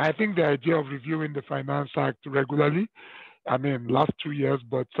 I think the idea of reviewing the Finance Act regularly, I mean, last 2 years,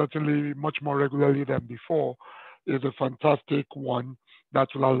 but certainly much more regularly than before, is a fantastic one that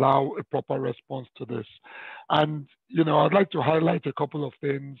will allow a proper response to this. And, you know, I'd like to highlight a couple of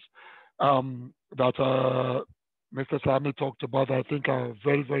things that Mr. Salami talked about that I think are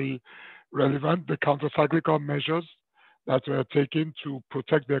very, very relevant. The counter-cyclical measures that were taken to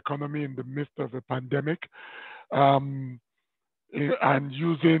protect the economy in the midst of a pandemic, and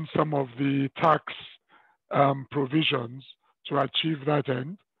using some of the tax provisions to achieve that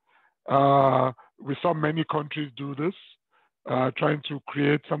end. We saw many countries do this, trying to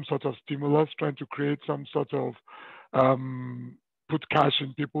create some sort of stimulus, trying to create some sort of put cash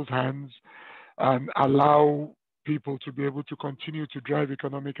in people's hands and allow people to be able to continue to drive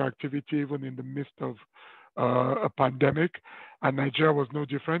economic activity even in the midst of a pandemic. And Nigeria was no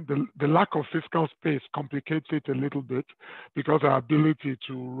different. The lack of fiscal space complicates it a little bit because our ability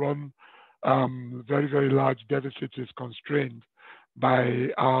to run very, very large deficits is constrained by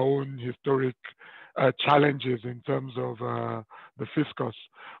our own historic challenges in terms of the fiscus.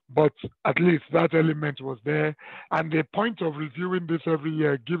 But at least that element was there. And the point of reviewing this every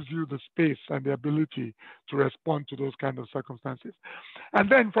year gives you the space and the ability to respond to those kind of circumstances. And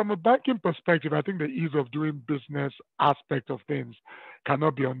then from a banking perspective, I think the ease of doing business aspect of things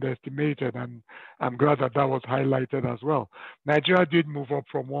cannot be underestimated. And I'm glad that that was highlighted as well. Nigeria did move up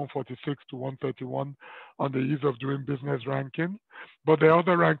from 146 to 131 on the ease of doing business ranking. But there are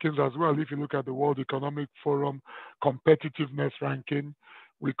other rankings as well. If you look at the World Economic Forum competitiveness ranking,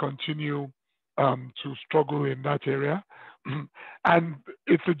 we continue to struggle in that area. And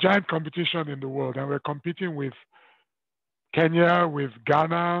it's a giant competition in the world. And we're competing with Kenya, with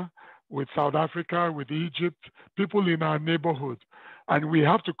Ghana, with South Africa, with Egypt, people in our neighborhood. And we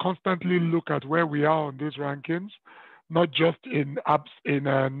have to constantly look at where we are on these rankings, not just in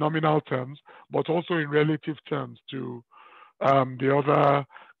nominal terms, but also in relative terms to the other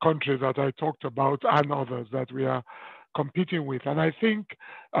countries that I talked about and others that we are competing with. And I think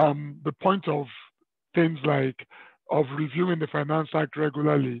the point of things like of reviewing the Finance Act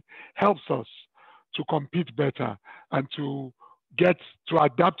regularly helps us to compete better and to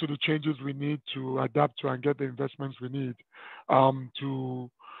adapt to the changes we need to adapt to and get the investments we need to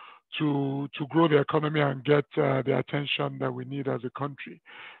grow the economy and get the attention that we need as a country.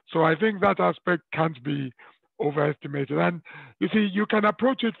 So I think that aspect can't be overestimated. And you see, you can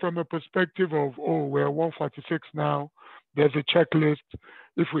approach it from a perspective of, oh, we're 146 now. There's a checklist.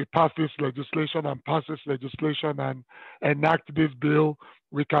 If we pass this legislation and enact this bill,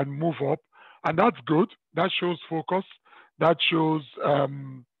 we can move up. And that's good. That shows focus. That shows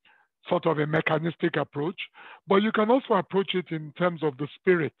sort of a mechanistic approach. But you can also approach it in terms of the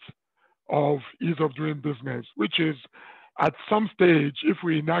spirit of ease of doing business, which is at some stage, if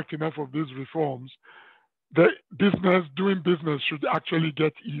we enact enough of these reforms, the doing business should actually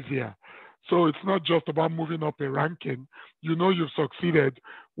get easier. So it's not just about moving up a ranking. You know you've succeeded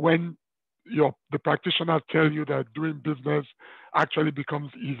when the practitioners tell you that doing business actually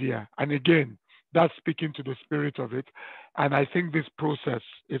becomes easier. And again, that's speaking to the spirit of it. And I think this process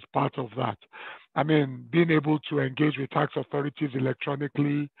is part of that. I mean, being able to engage with tax authorities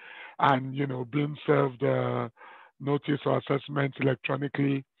electronically and, being served notice or assessment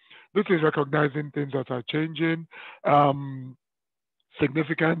electronically. This is recognizing things that are changing.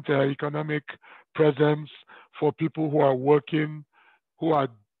 Significant economic presence for people who are working, who are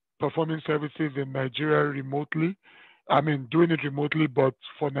performing services in Nigeria remotely. I mean, doing it remotely, but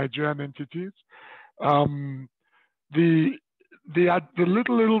for Nigerian entities. The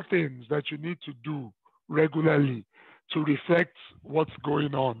little things that you need to do regularly to reflect what's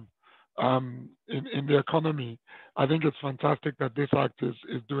going on in the economy. I think it's fantastic that this act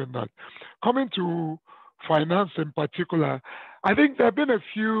is doing that. Coming to finance in particular, I think there have been a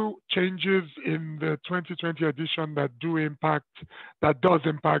few changes in the 2020 edition that does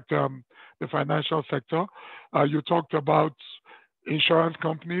impact the financial sector. You talked about insurance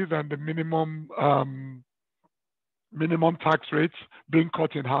companies and the minimum tax rates being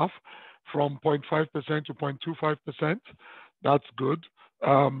cut in half from 0.5% to 0.25%. That's good.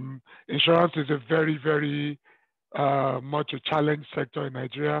 Insurance is a very, very much a challenged sector in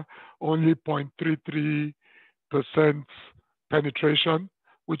Nigeria. Only 0.33% penetration,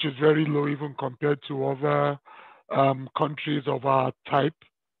 which is very low even compared to other countries of our type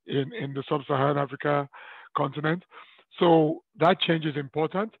in the sub-Saharan Africa continent. So that change is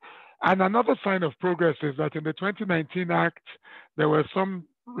important. And another sign of progress is that in the 2019 Act, there were some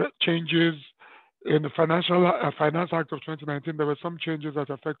changes in the Finance Act of 2019. There were some changes that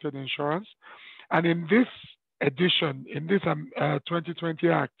affected insurance. And in this edition, in this 2020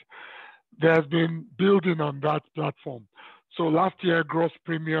 Act, there has been building on that platform. So last year, gross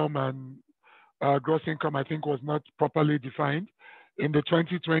premium and gross income, I think, was not properly defined. In the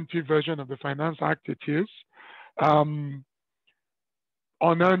 2020 version of the Finance Act, it is.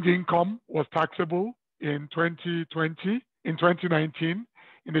 Unearned income was taxable in 2019, in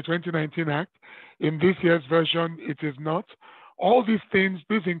the 2019 Act. In this year's version, it is not. All these things,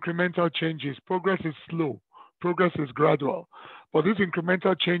 these incremental changes, progress is slow, progress is gradual, but these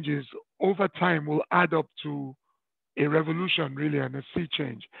incremental changes over time will add up to a revolution, really, and a sea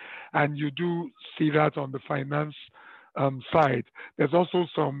change. And you do see that on the finance side. There's also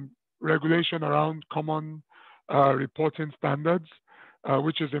some regulation around common reporting standards,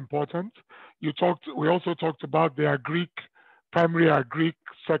 which is important. We also talked about the primary agri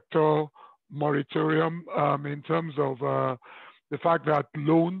sector moratorium in terms of the fact that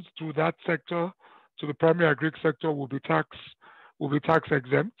loans to that sector, to the primary agri sector, will be tax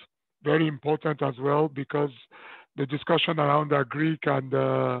exempt. Very important as well, because the discussion around agri and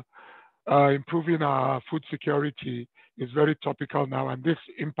improving our food security is very topical now, and this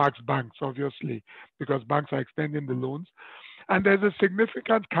impacts banks, obviously, because banks are extending the loans. And there's a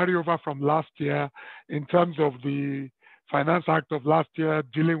significant carryover from last year in terms of the Finance Act of last year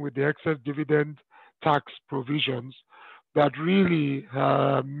dealing with the excess dividend tax provisions that really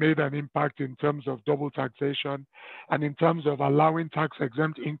made an impact in terms of double taxation and in terms of allowing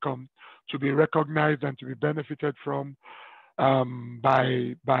tax-exempt income to be recognized and to be benefited from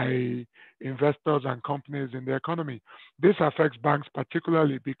by investors and companies in the economy. This affects banks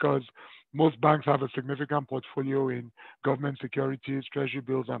particularly because most banks have a significant portfolio in government securities, treasury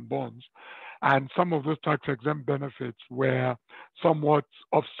bills, and bonds. And some of those tax-exempt benefits were somewhat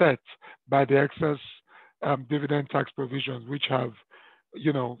offset by the excess dividend tax provisions, which have,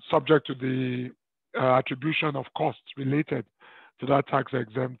 subject to the attribution of costs related to that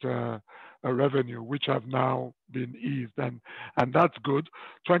tax-exempt revenue, which have now been eased, and that's good.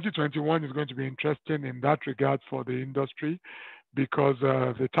 2021 is going to be interesting in that regard for the industry because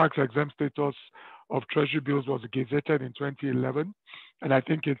the tax-exempt status of treasury bills was gazetted in 2011, and I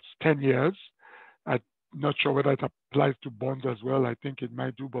think it's 10 years. I'm not sure whether it applies to bonds as well. I think it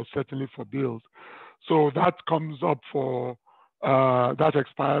might do, but certainly for bills. So that comes up for, that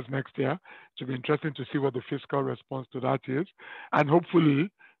expires next year. It will be interesting to see what the fiscal response to that is. And hopefully,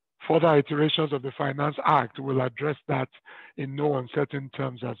 further iterations of the Finance Act will address that in no uncertain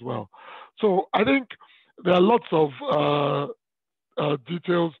terms as well. So I think there are lots of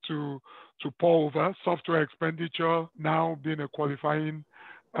details to pour over. Software expenditure now being a qualifying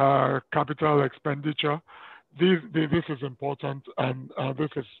capital expenditure. This is important, and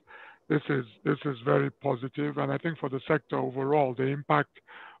this is very positive. And I think for the sector overall, the impact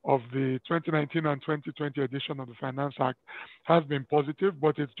of the 2019 and 2020 edition of the Finance Act has been positive,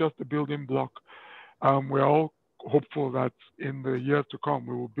 but it's just a building block. We're all hopeful that in the years to come,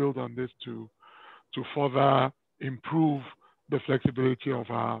 we will build on this to further improve the flexibility of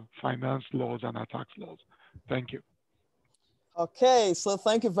our finance laws and our tax laws. Thank you. Okay, so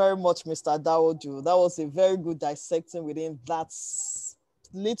thank you very much, Mr. Dawodu. That was a very good dissecting within that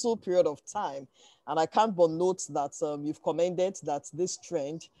little period of time. And I can't but note that you've commended that this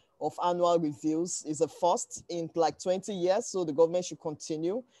trend of annual reviews is a first in like 20 years, so the government should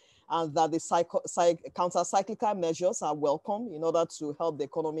continue, and that the counter-cyclical measures are welcome in order to help the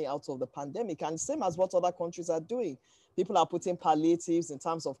economy out of the pandemic, and same as what other countries are doing. People are putting palliatives in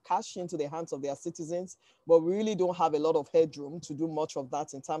terms of cash into the hands of their citizens, but we really don't have a lot of headroom to do much of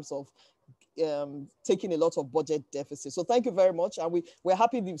that in terms of taking a lot of budget deficit. So thank you very much. And we're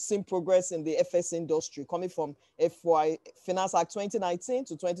happy we've seen progress in the FS industry coming from Finance Act 2019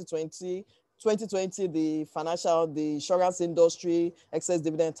 to 2020, the insurance industry, excess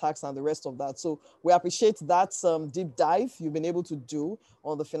dividend tax, and the rest of that. So we appreciate that deep dive you've been able to do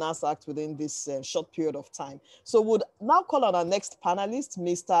on the Finance Act within this short period of time. So we'll now call on our next panelist,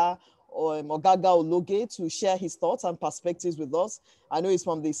 Mr. Ogaga Ologe, to share his thoughts and perspectives with us. I know he's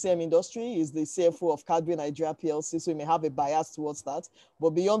from the CM industry. He's the CFO of Cadbury Nigeria PLC, so he may have a bias towards that.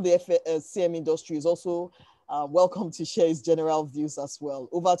 But beyond the CM industry, he's also welcome to share his general views as well.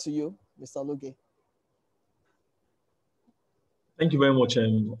 Over to you, Mr. Ologe. Thank you very much,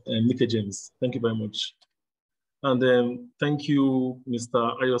 Mr. James. Thank you very much. And thank you,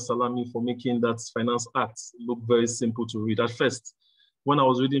 Mr. Ayo Salami, for making that Finance Act look very simple to read. At first, when I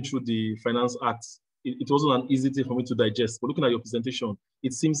was reading through the Finance Act, it wasn't an easy thing for me to digest. But looking at your presentation,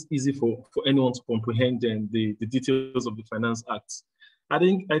 it seems easy for anyone to comprehend the details of the Finance Act. I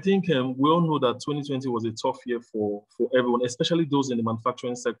think we all know that 2020 was a tough year for everyone, especially those in the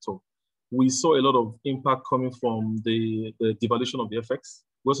manufacturing sector. We saw a lot of impact coming from the devaluation of the FX.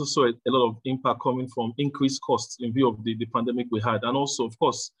 We also saw a lot of impact coming from increased costs in view of the pandemic we had. And also, of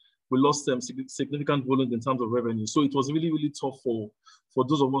course, we lost significant volume in terms of revenue. So it was really, really tough for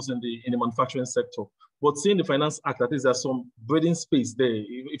those of us in the manufacturing sector. But seeing the Finance Act, at least there's some breathing space there.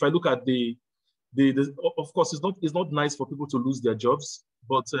 If I look at of course, it's not nice for people to lose their jobs,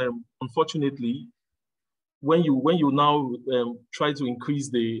 but unfortunately, when you now try to increase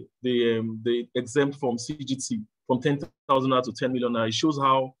the exempt from CGT from 10,000 to 10 million, it shows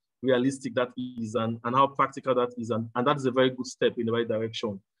how realistic that is and how practical that is, and that is a very good step in the right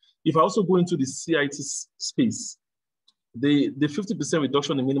direction. If I also go into the CIT space, the 50%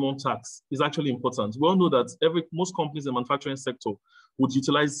 reduction in minimum tax is actually important. We all know that most companies in the manufacturing sector would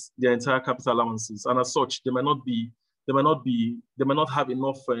utilize their entire capital allowances, and as such, they might not have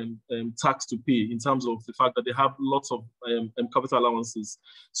enough tax to pay in terms of the fact that they have lots of capital allowances.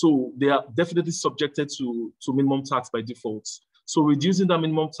 So they are definitely subjected to minimum tax by default. So reducing that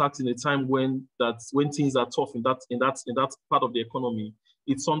minimum tax in a time when things are tough in that part of the economy,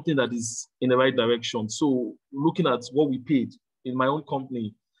 it's something that is in the right direction. So looking at what we paid in my own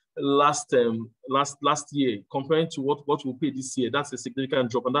company last year, comparing to what we paid this year, that's a significant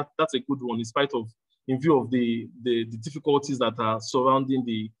drop, and that's a good one in view of the difficulties that are surrounding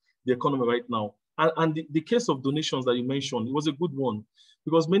the economy right now. And the case of donations that you mentioned, it was a good one,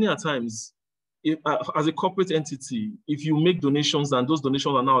 because many a times, as a corporate entity, if you make donations and those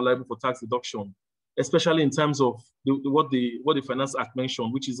donations are now liable for tax deduction, especially in terms of what the Finance Act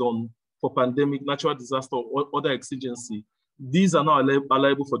mentioned, which is on for pandemic, natural disaster, or other exigency, these are now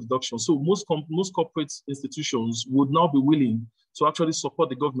liable for deduction. So most corporate institutions would now be willing to actually support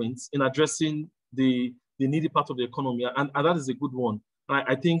the government in addressing the needy part of the economy, and that is a good one. And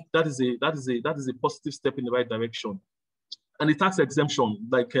I think that is a positive step in the right direction. And the tax exemption,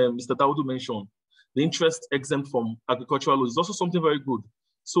 like Mr. Dawodu mentioned, the interest exempt from agricultural loans is also something very good.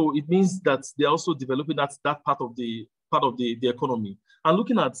 So it means that they're also developing that part of the economy. And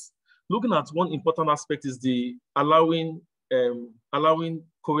looking at one important aspect is the allowing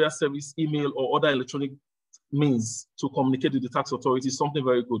courier service, email, or other electronic means to communicate with the tax authority is something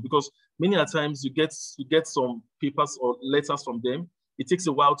very good, because many a times you get some papers or letters from them. It takes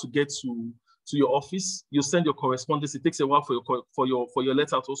a while to get to your office. You send your correspondence. It takes a while for your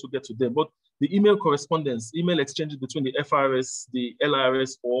letter to also get to them. But the email correspondence, email exchanges between the FRS, the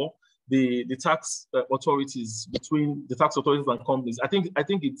LRS, or the tax authorities, between the tax authorities and companies, I think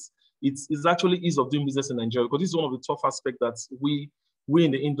it's actually ease of doing business in Nigeria, because this is one of the tough aspects that we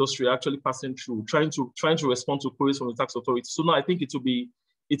in the industry are actually passing through, trying to respond to queries from the tax authorities. So now I think it will be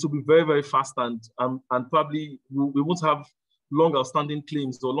very, very fast, and probably we won't have long outstanding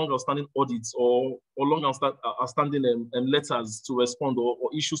claims or long outstanding audits or long outstanding letters to respond or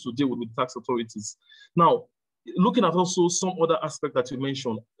issues to deal with the tax authorities. Now, looking at also some other aspect that you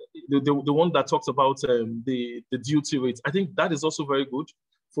mentioned, the one that talks about the duty rate, I think that is also very good.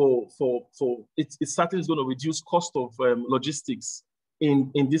 For it certainly is going to reduce cost of logistics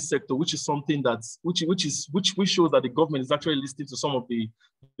in this sector, which is something which shows that the government is actually listening to some of the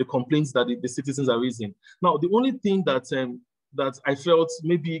complaints that the citizens are raising. Now, the only thing that I felt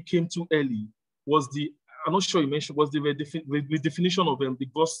maybe came too early was I'm not sure you mentioned, was the redefinition of the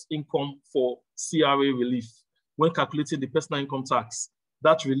gross income for CRA relief when calculating the personal income tax.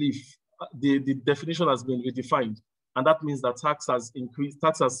 That relief, the definition has been redefined, and that means that tax has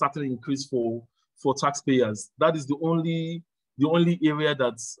certainly increased for taxpayers. That is the only area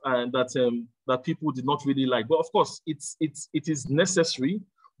that people did not really like. But of course, it is necessary,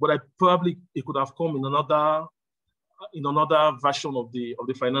 but it could have come in another version of the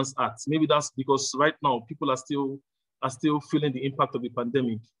Finance Act. Maybe that's because right now people are still feeling the impact of the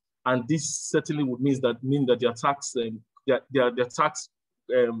pandemic, and this certainly would mean that their tax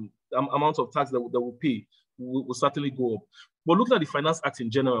amount of tax that will pay will certainly go up. But looking at the Finance Act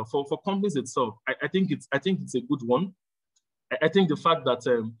in general, for companies itself, I think it's a good one. I think the fact that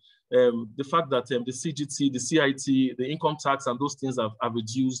the CGT, the CIT, the income tax, and those things have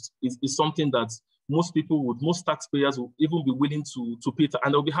reduced is something that most taxpayers will even be willing to pay,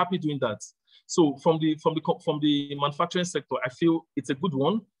 and they'll be happy doing that. So from the manufacturing sector, I feel it's a good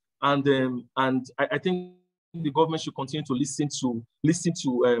one, and I think the government should continue to listen to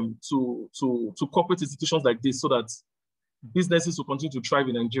corporate institutions like this, so that businesses will continue to thrive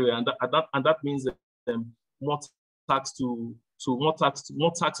in Nigeria, and that means more tax will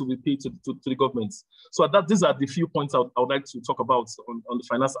be paid to the government. So these are the few points I would like to talk about on the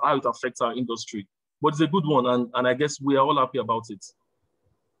finance, how it affects our industry. But it's a good one, and I guess we are all happy about it.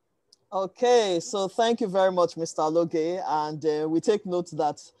 Okay, so thank you very much, Mr. Loge, and we take note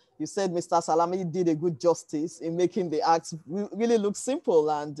that you said Mr. Salami did a good justice in making the act really look simple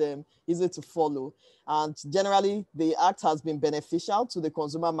and easy to follow. And generally, the act has been beneficial to the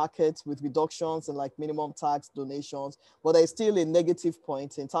consumer market with reductions in like minimum tax, donations, but there's still a negative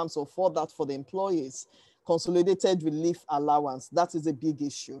point in terms of for the employees. Consolidated relief allowance, that is a big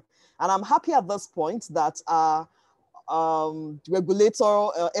issue. And I'm happy at this point that our regulator,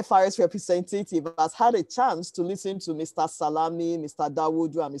 FRS representative has had a chance to listen to Mr. Salami, Mr.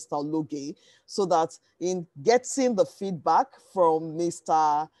 Dawodu, and Mr. Loge, so that in getting the feedback from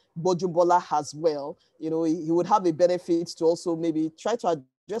Mr. Bojubola as well, he would have a benefit to also maybe try to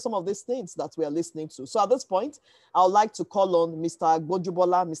address some of these things that we are listening to. So at this point, I would like to call on Mr.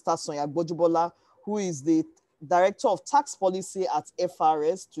 Bojubola, Mr. Sonia Bojubola, who is the Director of Tax Policy at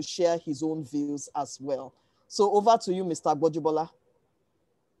FRS, to share his own views as well. So over to you, Mr. Bojubola.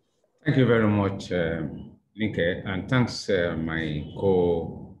 Thank you very much, Nike, and thanks my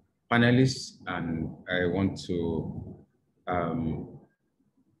co-panelists. And I want to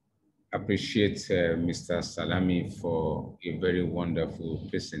appreciate Mr. Salami for a very wonderful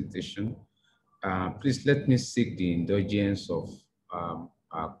presentation. Please let me seek the indulgence of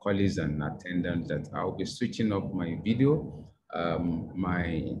our colleagues and attendants that I'll be switching up my video.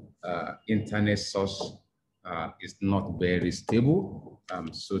 My internet source is not very stable.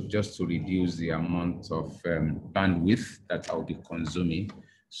 So just to reduce the amount of bandwidth that I'll be consuming.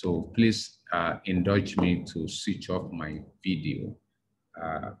 So please indulge me to switch off my video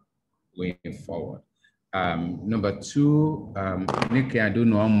going forward. Number two, Nikki, I don't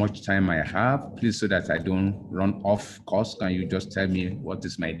know how much time I have. Please, so that I don't run off course, can you just tell me what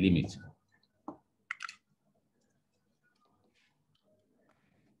is my limit?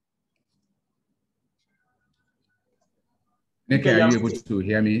 Nikki, are you able to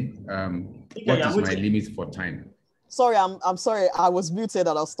hear me? What is my limit for time? Sorry, I'm sorry. I was muted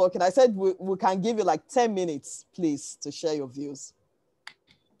and I was talking. I said we can give you like 10 minutes, please, to share your views.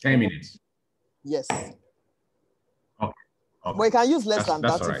 10 minutes? Yes. Okay. Okay. Well, you can use less than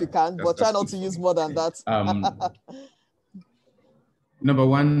that right. if you can, but try not to use more than that. Number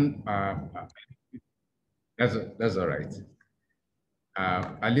one, that's all right.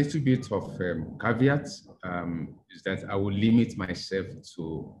 A little bit of caveat is that I will limit myself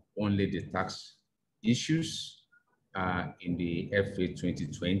to only the tax issues in the FA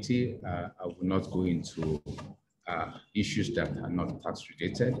 2020. I will not go into issues that are not tax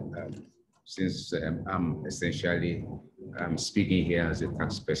related, since I'm essentially speaking here as a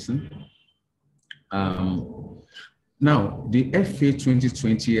tax person. Now, the FA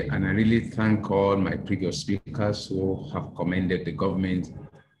 2020, and I really thank all my previous speakers who have commended the government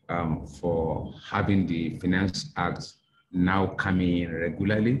for having the Finance Act now coming in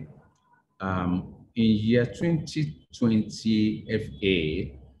regularly. In year 2020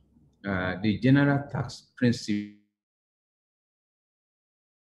 FA, the general tax principle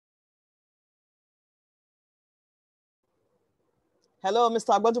Hello,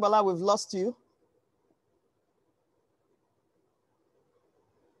 Mr. Agbojubala, we've lost you.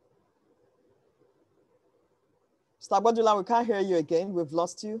 Mr. Agbojubala, we can't hear you again. We've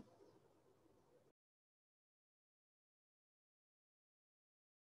lost you.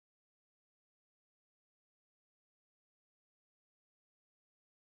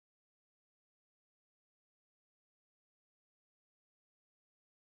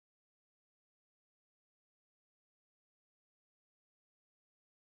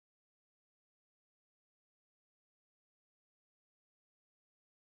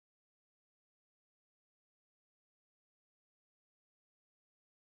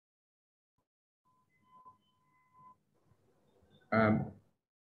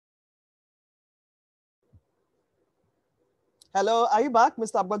 Hello, are you back,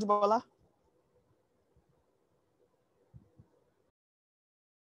 Mr. Agbojubala?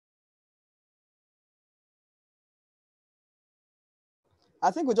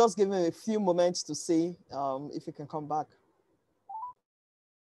 I think we'll just give him a few moments to see if he can come back.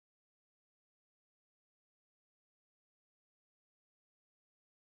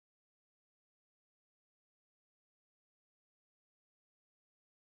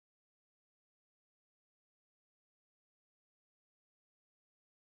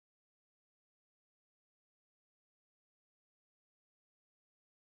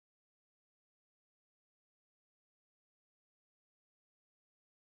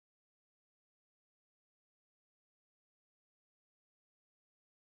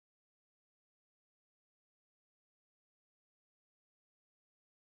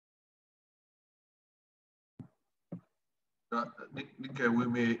 Nick,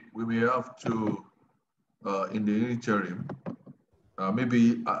 we may have to, in the interim,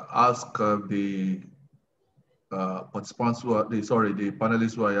 maybe ask the participants who are, the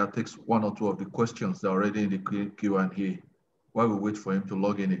panelists who are here, takes one or two of the questions that are already in the Q&A while we wait for him to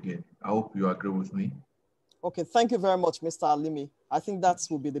log in again. I hope you agree with me. Okay, thank you very much, Mr. Alimi. I think that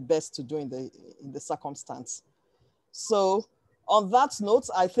will be the best to do in the circumstance. So on that note,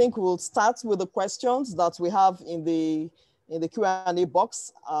 I think we'll start with the questions that we have in the Q&A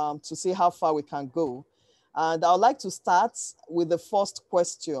box to see how far we can go. And I'd like to start with the first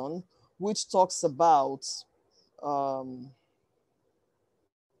question, which talks about,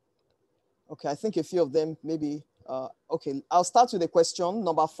 okay, I think a few of them maybe, okay, I'll start with the question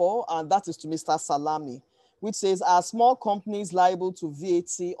number 4, and that is to Mr. Salami, which says, are small companies liable to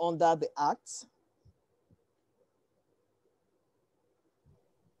VAT under the Act?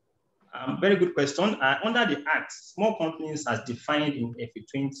 Very good question. Under the Act, small companies as defined in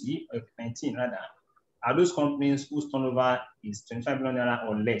FA20, or FA19 rather, are those companies whose turnover is 25 million naira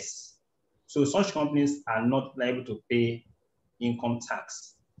or less. So such companies are not liable to pay income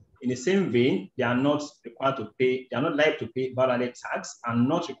tax. In the same vein, they are not required to pay, they are not liable to pay value-added tax and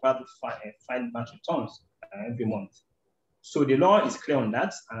not required to file VAT returns every month. So the law is clear on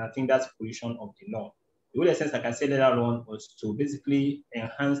that, and I think that's the position of the law. The only essence, like I said earlier on, was to basically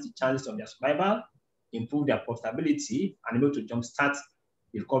enhance the chances of their survival, improve their profitability, and able to jumpstart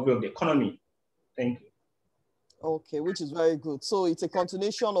the recovery of the economy. Thank you. Okay, which is very good. So it's a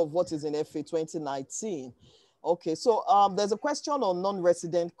continuation of what is in FA 2019. Okay, so there's a question on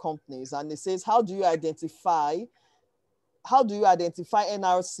non-resident companies, and it says, how do you identify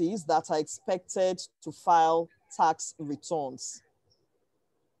NRCs that are expected to file tax returns?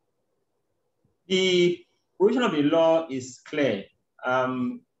 The provision of the law is clear.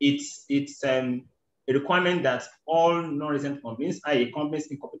 It's a requirement that all non-resident companies, i.e. companies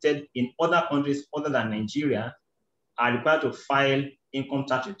incorporated in other countries other than Nigeria, are required to file income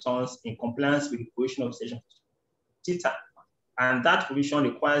tax returns in compliance with the provision of Section TITA. And that provision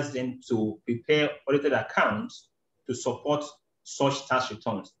requires them to prepare audited accounts to support such tax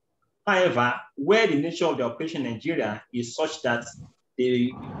returns. However, where the nature of the operation in Nigeria is such that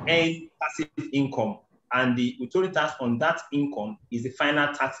they earn passive income and the withholding tax on that income is the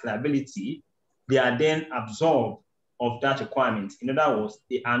final tax liability, they are then absolved of that requirement. In other words,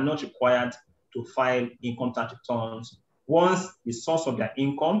 they are not required to file income tax returns. Once the source of their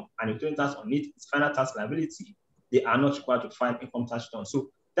income and withholding tax on it is final tax liability, they are not required to file income tax returns.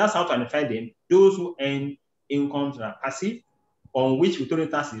 So that's how to identify them. Those who earn incomes that are passive, on which withholding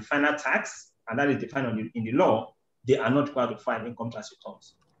tax is the final tax, and that is defined in the law, they are not required to file income tax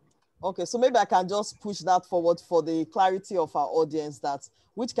returns. Okay, so maybe I can just push that forward for the clarity of our audience, that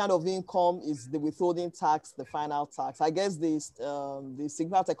which kind of income is the withholding tax, the final tax? I guess the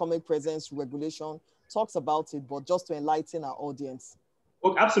Significant Economic Presence regulation talks about it, but just to enlighten our audience.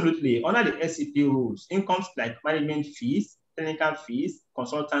 Oh, absolutely. Under the SCP rules, incomes like management fees, technical fees,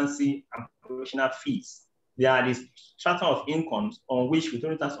 consultancy, and professional fees, they are the strata of incomes on which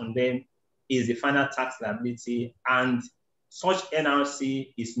withholding tax on them is the final tax liability, and such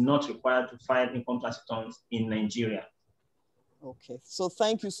NRC is not required to file income tax returns in Nigeria. Okay, so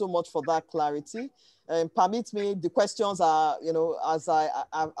thank you so much for that clarity. Permit me, the questions are, as I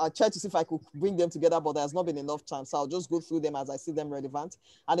tried to see if I could bring them together, but there's not been enough time. So I'll just go through them as I see them relevant.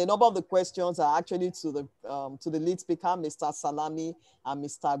 And a number of the questions are actually to the lead speaker, Mr. Salami and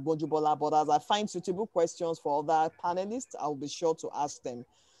Mr. Gbojubola. But as I find suitable questions for other panelists, I'll be sure to ask them.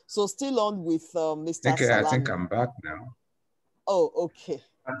 So still on with Mr. Salami. I think I'm back now. Oh, okay.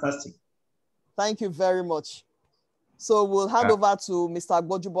 Fantastic. Thank you very much. So we'll hand over to Mr.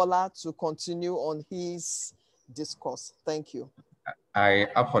 Gbojubola to continue on his discourse. Thank you. I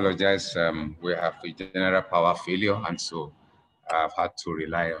apologize. We have a general power failure, and so I've had to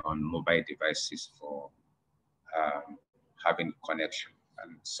rely on mobile devices for having connection.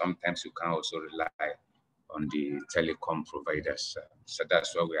 And sometimes you can also rely on the telecom providers. So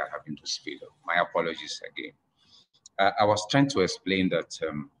that's why we are having to speed up. My apologies again. I was trying to explain that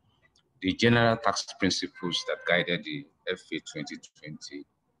the general tax principles that guided the FA 2020,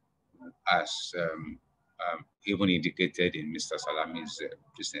 as even indicated in Mr. Salami's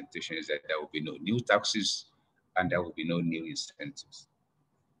presentation, is that there will be no new taxes and there will be no new incentives.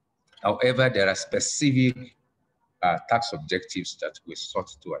 However, there are specific tax objectives that we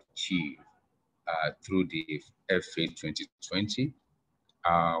sought to achieve through the FA 2020.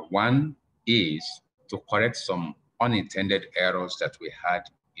 One is to correct some unintended errors that we had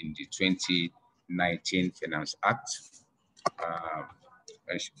in the 2019 Finance Act.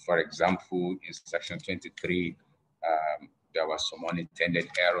 For example, in Section 23, there were some unintended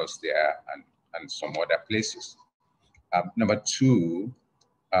errors there and some other places. Number two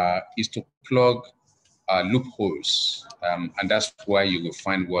is to plug loopholes, and that's why you will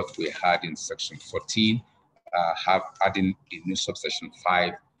find what we had in Section 14, adding a new subsection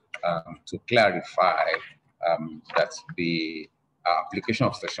 5 to clarify that the application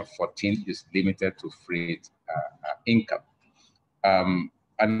of Section 14 is limited to free income.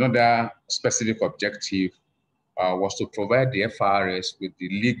 Another specific objective was to provide the FRS with the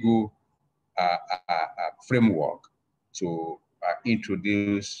legal framework to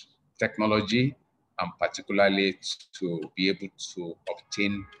introduce technology, and particularly to be able to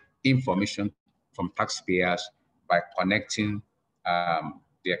obtain information from taxpayers by connecting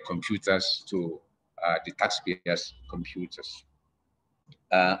their computers to the taxpayers' computers.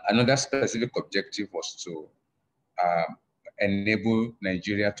 Another specific objective was to enable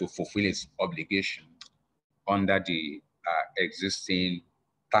Nigeria to fulfill its obligation under the existing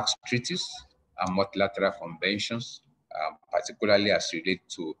tax treaties and multilateral conventions, particularly as it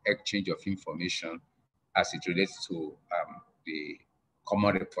relates to exchange of information, as it relates to the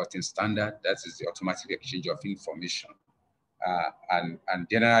common reporting standard, that is the automatic exchange of information, and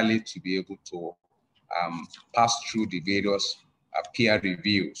generally to be able to pass through the various peer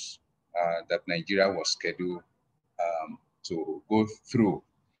reviews that Nigeria was scheduled to go through.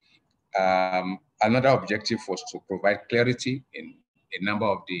 Another objective was to provide clarity in a number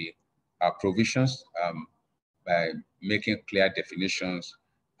of the provisions by making clear definitions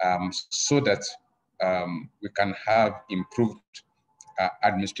so that we can have improved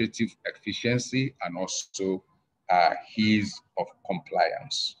administrative efficiency and also ease of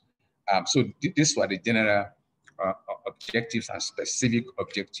compliance. So these were the general objectives and specific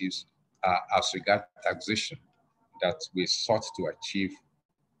objectives as regards taxation that we sought to achieve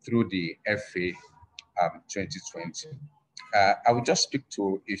through the FA 2020. I will just speak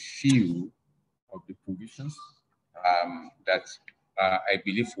to a few of the provisions that I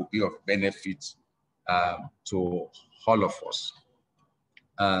believe will be of benefit to all of us.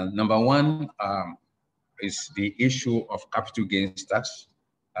 Number one is the issue of capital gains tax.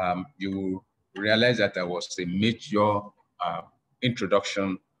 You realize that there was a major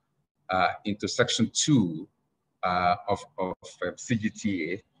introduction into Section 2 of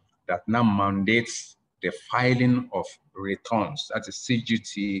CGTA that now mandates the filing of returns, that is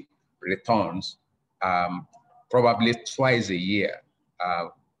CGT returns, probably twice a year.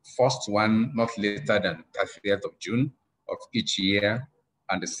 First one not later than 30th of June of each year,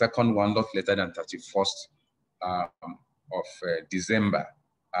 and the second one not later than 31st of December,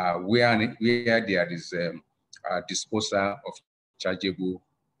 where there is disposal of chargeable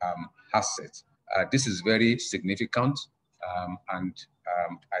assets. This is very significant, and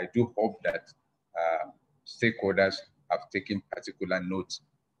I do hope that stakeholders have taken particular note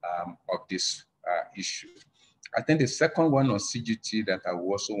of this issue. I think the second one on CGT that I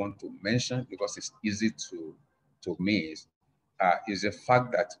also want to mention, because it's easy to miss, is the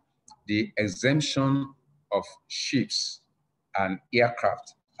fact that the exemption of ships and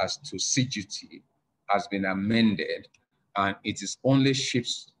aircraft as to CGT has been amended, and it is only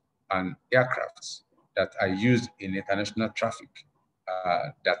ships and aircrafts that are used in international traffic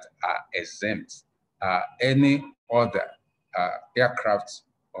that are exempt. Any other aircraft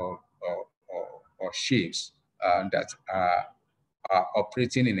or ships that are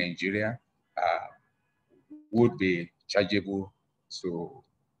operating in Nigeria would be chargeable to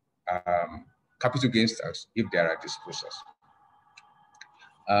capital gains tax if there are disposals.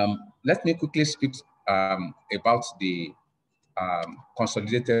 Let me quickly speak about the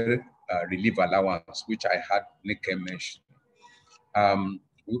consolidated relief allowance, which I had Nick mention.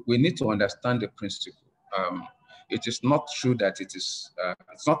 We need to understand the principle. It is not true that it is,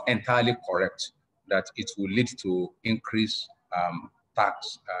 it's not entirely correct that it will lead to increased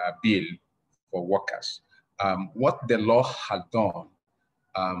tax bill for workers. What the law has done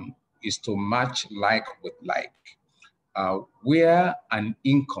is to match like with like. Where an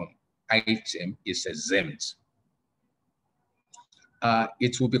income item is exempt,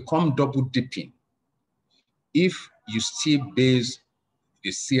 it will become double dipping if you still base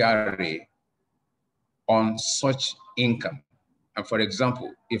the CRA on such income. And for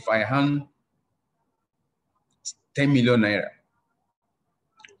example, if I hand 10 million naira,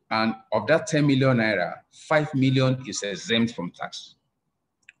 and of that 10 million naira, 5 million is exempt from tax.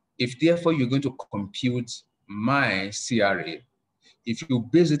 If therefore you're going to compute my CRA, if you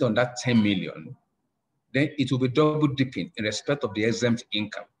base it on that 10 million, then it will be double dipping in respect of the exempt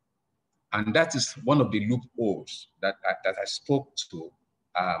income. And that is one of the loopholes that I spoke to,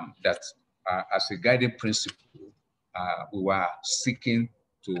 as a guiding principle, we were seeking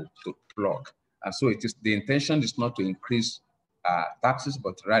to plug. And so it is, the intention is not to increase taxes,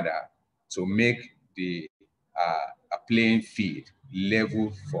 but rather to make the playing field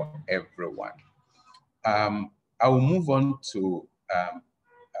level for everyone. I will move on to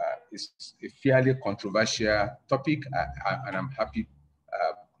it's a fairly controversial topic, and I'm happy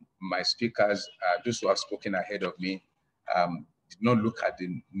my speakers, those who have spoken ahead of me, did not look at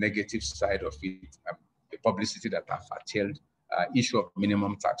the negative side of it, the publicity that have entailed issue of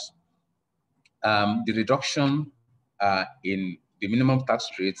minimum tax. The reduction in the minimum tax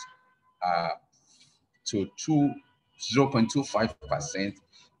rate to 0.25%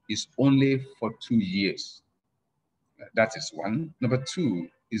 is only for 2 years. That is one. Number two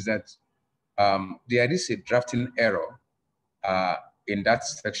is that there is a drafting error in that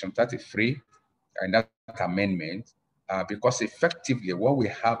section 33, in that amendment, because effectively what we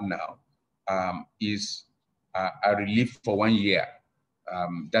have now is a relief for 1 year.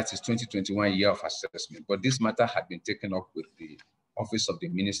 That is 2021 year of assessment. But this matter had been taken up with the Office of the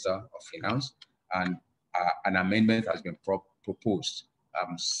Minister of Finance, and an amendment has been proposed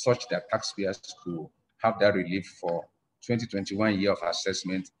such that taxpayers could have that relief for 2021 year of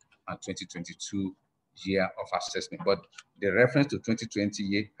assessment and 2022 year of assessment. But the reference to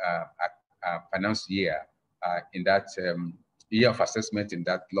 2020 finance year in that year of assessment in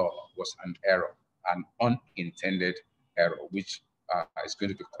that law was an error, an unintended error, which is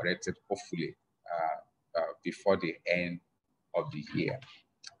going to be corrected, hopefully, before the end of the year.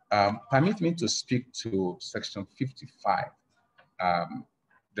 Permit me to speak to Section 55.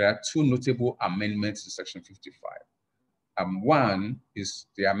 There are two notable amendments to Section 55. One is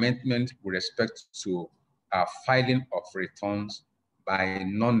the amendment with respect to filing of returns by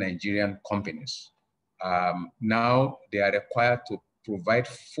non-Nigerian companies. Now they are required to provide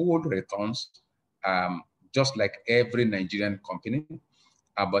full returns, just like every Nigerian company.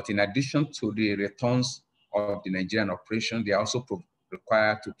 But in addition to the returns of the Nigerian operation, they are also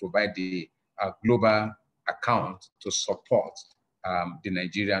required to provide the global account to support the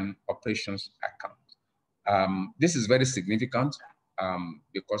Nigerian operations account. This is very significant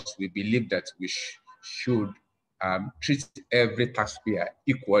because we believe that we should treat every taxpayer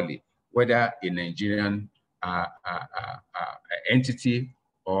equally, whether a Nigerian entity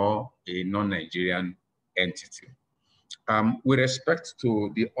or a non-Nigerian entity. With respect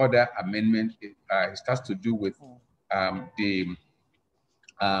to the other amendment, it has to do with the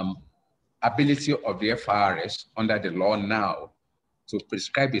ability of the FRS under the law now to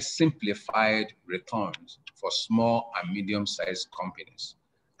prescribe a simplified returns for small and medium-sized companies.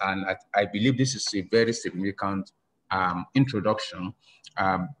 And I believe this is a very significant introduction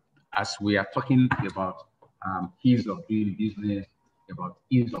as we are talking about ease of doing business, about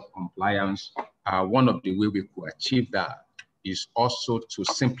ease of compliance. One of the ways we could achieve that is also to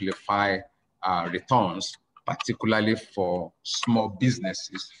simplify returns, particularly for small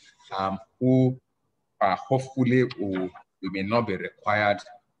businesses who hopefully we may not be required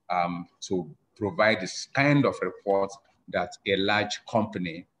to provide this kind of report that a large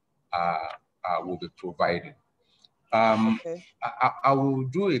company will be providing. Okay. I will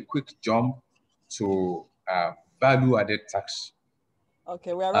do a quick jump to value-added tax.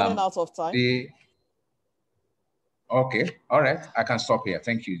 Okay, we are running out of time. Okay, all right, I can stop here.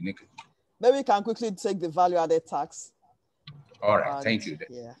 Thank you, Nick. Maybe we can quickly take the value-added tax. All right, thank you.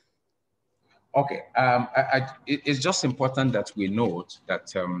 Yeah. Okay, it's just important that we note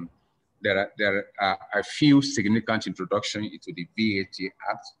that there are a few significant introductions into the VAT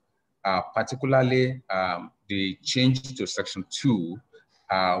Act, particularly the change to Section 2,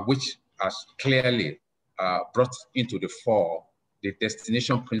 which has clearly brought into the fore the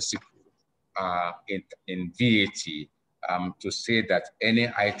destination principle in VAT to say that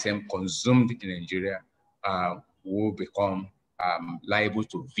any item consumed in Nigeria will become liable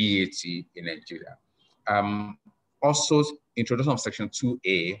to VAT in Nigeria. Also, introduction of Section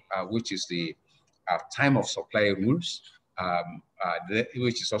 2A, which is the time of supply rules,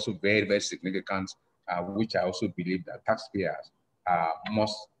 which is also very, very significant, which I also believe that taxpayers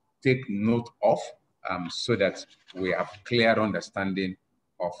must take note of so that we have clear understanding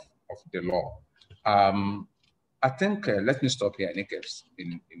of the law. I think, let me stop here, Nick,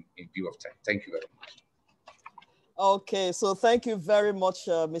 in view of time. Thank you very much. Okay, so thank you very much,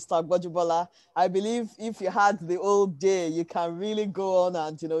 Mr. Gbajubola. I believe if you had the whole day, you can really go on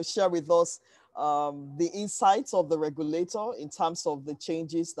and share with us the insights of the regulator in terms of the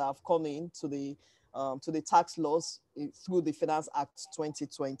changes that have come into the tax laws through the Finance Act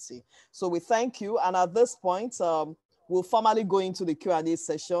 2020. So we thank you, and at this point, we'll formally go into the Q&A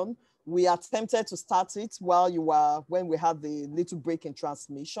session. We attempted to start it when we had the little break in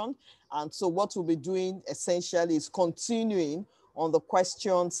transmission. And so what we'll be doing essentially is continuing on the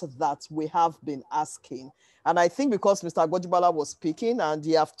questions that we have been asking. And I think because Mr. Gbajubola was speaking and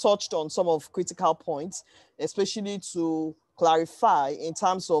he have touched on some of critical points, especially to clarify in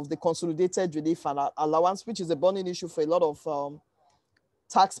terms of the consolidated relief and allowance, which is a burning issue for a lot of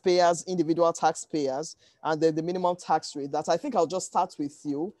taxpayers, individual taxpayers, and then the minimum tax rate, that I think I'll just start with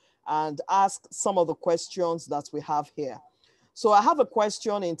you and ask some of the questions that we have here. So I have a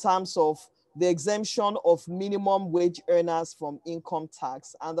question in terms of the exemption of minimum wage earners from income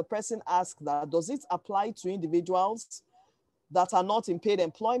tax. And the person asked that, does it apply to individuals that are not in paid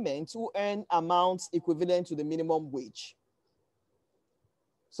employment who earn amounts equivalent to the minimum wage?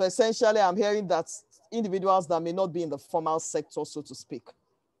 So essentially, I'm hearing that individuals that may not be in the formal sector, so to speak.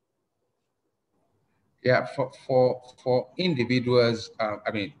 Yeah, for individuals,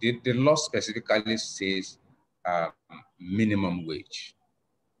 I mean, the law specifically says minimum wage.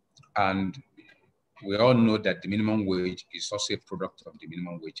 And we all know that the minimum wage is also a product of the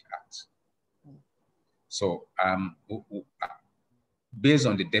Minimum Wage Act. So based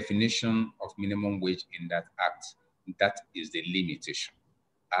on the definition of minimum wage in that act, that is the limitation.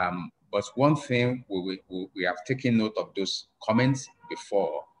 But one thing we have taken note of those comments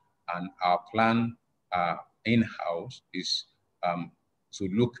before, and our plan in-house is to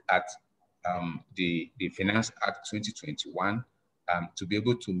look at the Finance Act 2021 to be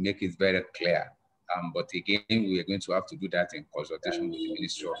able to make it very clear. But again, we are going to have to do that in consultation with the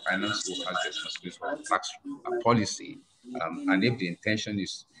Ministry of Finance, who has the responsibility for tax policy. And if the intention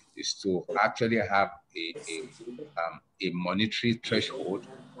is to actually have a monetary threshold,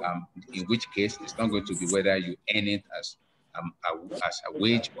 in which case it's not going to be whether you earn it as a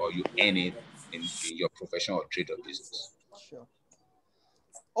wage or you earn it in your profession or trade or business. Sure.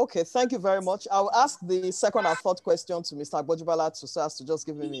 Okay, thank you very much. I'll ask the second and third question to Mr. Agbojibala so as to just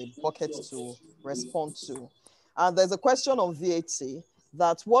give him a bucket to respond to. And there's a question on VAT,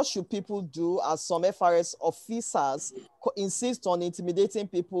 that what should people do as some FRS officers insist on intimidating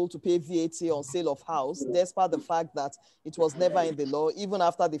people to pay VAT on sale of house, despite the fact that it was never in the law, even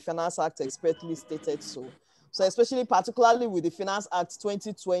after the Finance Act expressly stated so. So especially particularly with the Finance Act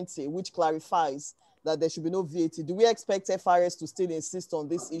 2020, which clarifies that there should be no VAT. Do we expect FRS to still insist on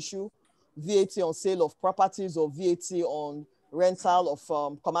this issue, VAT on sale of properties or VAT on rental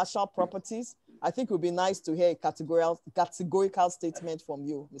of commercial properties? I think it would be nice to hear a categorical statement from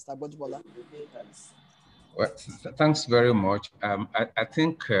you, Mr. Agbojibala. Well, thanks very much. I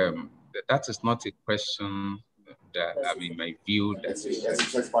think that is not a question that, in my view, that is,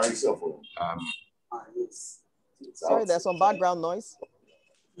 sorry, there's some background noise.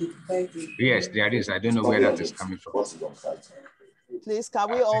 Yes, there is. I don't know where that is coming from. Please,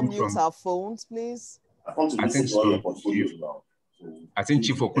 can we all mute our phones, please? I think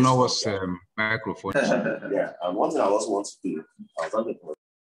Chief Okuna was microphone. Yeah, and one thing I also want to do,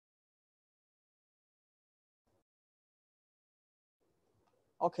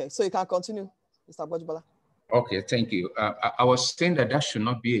 okay, so you can continue, Mr. Agbojibala. Okay, thank you. I was saying that should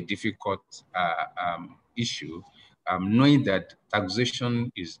not be a difficult issue, knowing that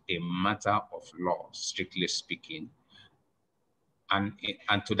taxation is a matter of law, strictly speaking. And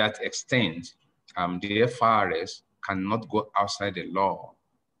to that extent, the FRS cannot go outside the law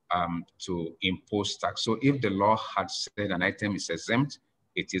to impose tax. So if the law had said an item is exempt,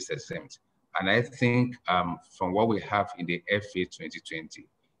 it is exempt. And I think from what we have in the FA 2020,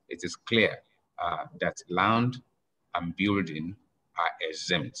 it is clear that land and building are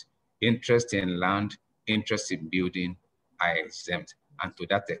exempt. Interest in land, interest in building are exempt. And to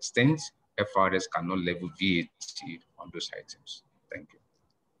that extent, FRS cannot level VAT on those items. Thank you.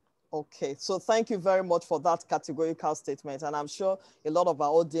 Okay, so thank you very much for that categorical statement. And I'm sure a lot of our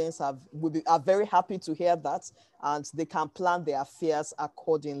audience are very happy to hear that, and they can plan their affairs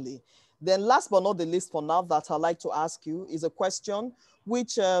accordingly. Then last but not the least for now that I'd like to ask you is a question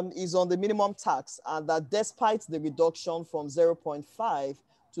which is on the minimum tax, and that despite the reduction from 0.5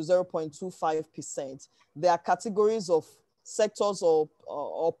 to 0.25%, there are categories of sectors or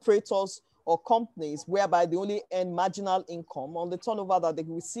operators or companies whereby they only earn marginal income on the turnover that they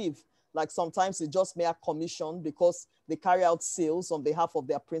receive. Like sometimes it's just mere commission because they carry out sales on behalf of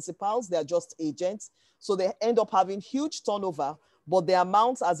their principals. They are just agents. So they end up having huge turnover, but the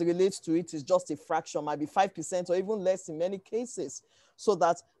amount as it relates to it is just a fraction, might be 5% or even less in many cases. So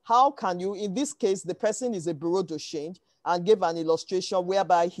that how can you, in this case, the person is a bureau de change and give an illustration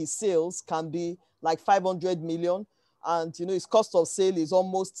whereby his sales can be like 500 million, and his cost of sale is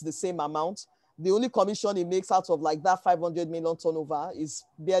almost the same amount. The only commission he makes out of like that 500 million turnover is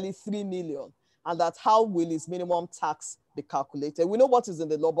barely 3 million. And that how will his minimum tax be calculated? We know what is in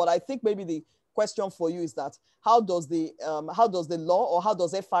the law, but I think maybe the question for you is that how does the law or how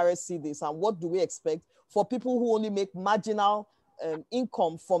does FRS see this, and what do we expect for people who only make marginal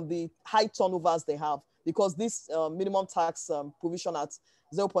income from the high turnovers they have? Because this minimum tax provision at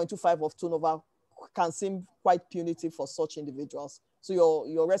 0.25 of turnover can seem quite punitive for such individuals. So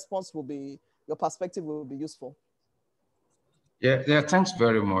your response will be, your perspective will be useful. Yeah, thanks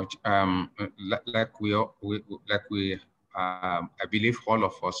very much. I believe all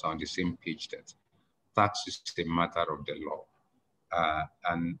of us are on the same page that tax is a matter of the law.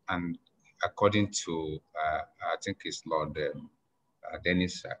 And according to, I think it's Lord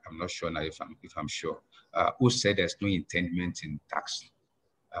Dennis, I'm not sure now if I'm sure, who said there's no intendment in tax.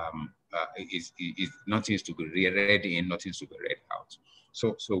 Nothing is to be read in, nothing is to be read out.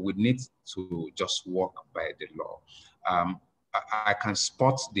 So we need to just walk by the law. I can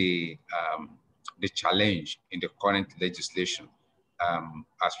spot the challenge in the current legislation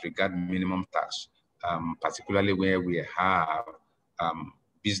as regard minimum tax, particularly where we have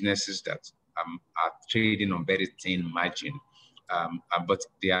businesses that are trading on very thin margin, but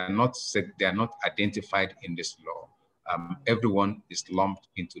they are not identified in this law. Everyone is lumped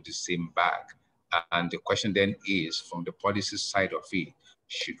into the same bag. And the question then is, from the policy side of it,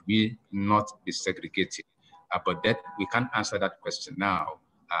 should we not be segregated? But that we can't answer that question now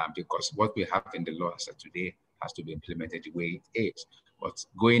because what we have in the law as of today has to be implemented the way it is. But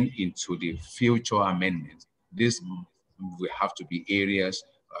going into the future amendments, this will have to be areas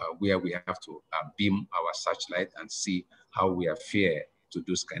where we have to beam our searchlight and see how we are fair to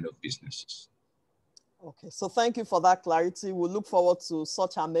those kind of businesses. Okay, so thank you for that clarity. We'll look forward to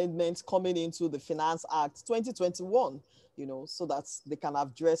such amendments coming into the Finance Act 2021, you know, so that they can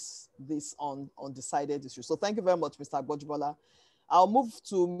address this on undecided issues. So thank you very much, Mr. Agbojubola. I'll move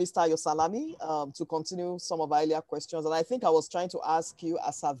to Mr. Ayosalami to continue some of our earlier questions. And I think I was trying to ask you,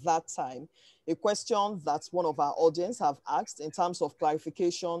 as at that time, a question that one of our audience have asked in terms of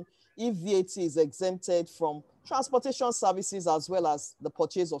clarification, if VAT is exempted from transportation services as well as the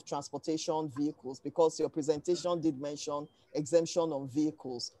purchase of transportation vehicles, because your presentation did mention exemption on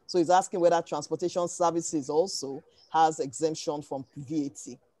vehicles. So he's asking whether transportation services also has exemption from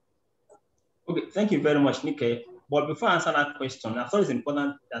VAT. Okay, thank you very much, Nike. But before I answer that question, I thought it's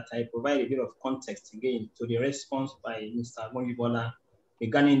important that I provide a bit of context again to the response by Mr. Agbojubola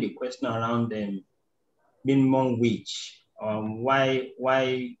regarding the question around the minimum wage. Why?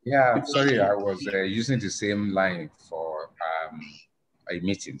 Yeah, sorry, I was using the same line for a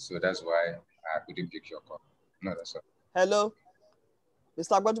meeting, so that's why I couldn't pick your call. No, that's all. Hello,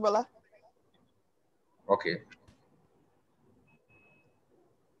 Mr. Agbojubola. Okay.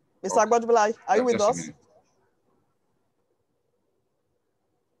 Mr. Agbojubola, are you with us?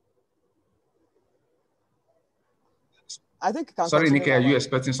 I think you can. Sorry, Nikki, are you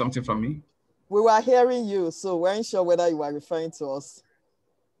expecting something from me? We were hearing you, so we weren't sure whether you were referring to us.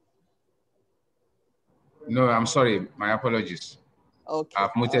 No, I'm sorry. My apologies. Okay.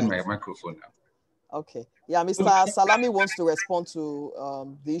 I've muted my microphone now. Okay. Yeah, Mr. Salami wants to respond to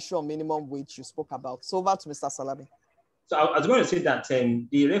the issue of minimum wage you spoke about. So over to Mr. Salami. So I was going to say that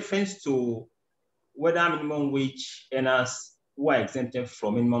the reference to whether minimum wage earners who are exempted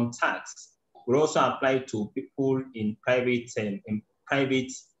from minimum tax will also apply to people in private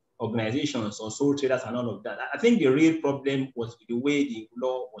organizations or sole traders and all of that. I think the real problem was the way the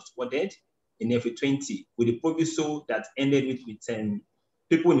law was worded in FA20 with the proviso that ended with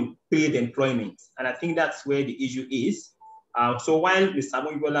people in paid employment. And I think that's where the issue is. So while Mr.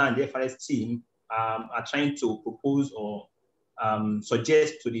 Agbojubola and the FRS team are trying to propose or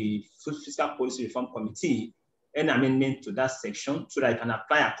suggest to the Fiscal Policy Reform Committee an amendment to that section so that it can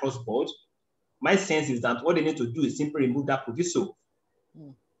apply across board, my sense is that what they need to do is simply remove that proviso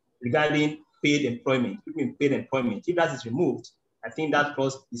regarding paid employment, people in paid employment. If that is removed, I think that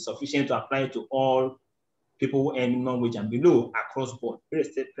clause is sufficient to apply to all people who earn minimum wage and below across board,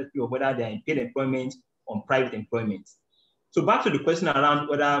 irrespective of whether they are in paid employment or private employment. So back to the question around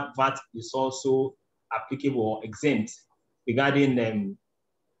whether VAT is also applicable or exempt regarding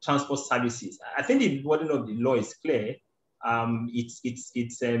transport services. I think the wording of the law is clear.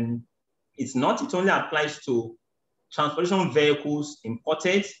 It's not. It only applies to transportation vehicles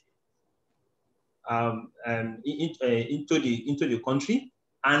imported into the country,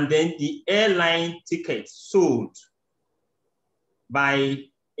 and then the airline tickets sold by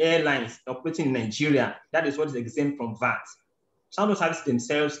airlines operating in Nigeria. That is what is exempt from VAT. Transport services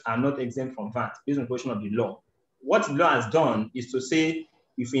themselves are not exempt from VAT based on the position of the law. What the law has done is to say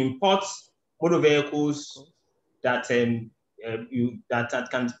if you import motor vehicles that can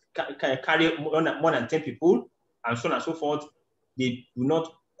carry more than 10 people and so on and so forth, they do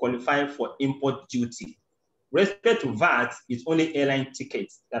not qualify for import duty. With respect to VAT, it's only airline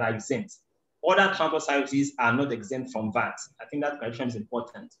tickets that are exempt. Other transport services are not exempt from VAT. I think that correction is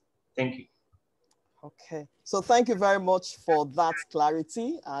important. Thank you. Okay, so thank you very much for that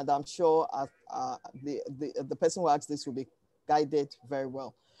clarity, and I'm sure the person who asked this will be guided very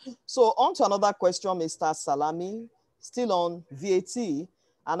well. So on to another question, Mr. Salami, still on VAT,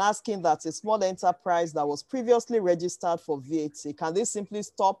 and asking that a small enterprise that was previously registered for VAT, can they simply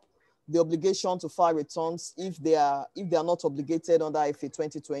stop the obligation to file returns if they are not obligated under FA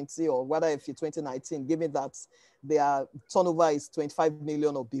 2020 or rather FA 2019, given that their turnover is 25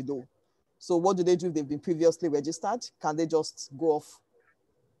 million or below? So what do they do if they've been previously registered? Can they just go off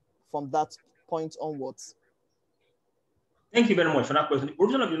from that point onwards? Thank you very much for that question. The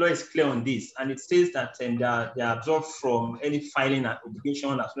provision of the law is clear on this, and it says that they are absolved from any filing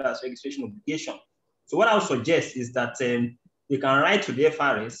obligation as well as registration obligation. So what I would suggest is that they can write to the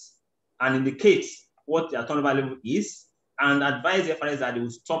FRS and indicate what their turnover level is and advise the FRS that they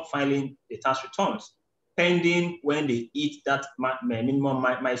will stop filing the tax returns pending when they hit that minimum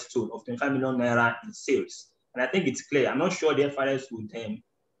milestone of 25 million naira in sales. And I think it's clear. I'm not sure the FRS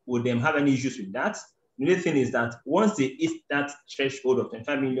would have any issues with that. The only thing is that once they hit that threshold of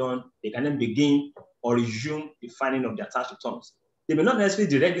 25 million, they can then begin or resume the filing of their tax returns. They may not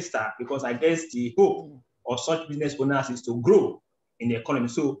necessarily deregister because I guess the hope of such business owners is to grow in the economy.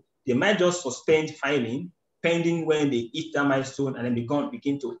 So they might just suspend filing pending when they hit that milestone and then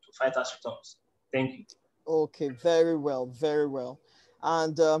begin to file tax returns. Thank you. Okay, very well, very well.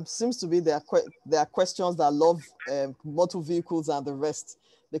 And seems to be there are questions that love motor vehicles and the rest,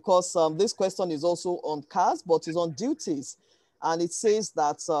 because this question is also on cars, but it's on duties. And it says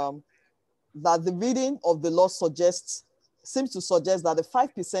that, that the reading of the law seems to suggest that the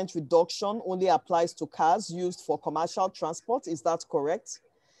 5% reduction only applies to cars used for commercial transport. Is that correct?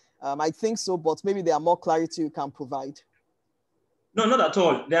 I think so, but maybe there are more clarity you can provide. No, not at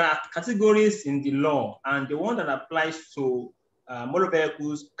all. There are categories in the law, and the one that applies to motor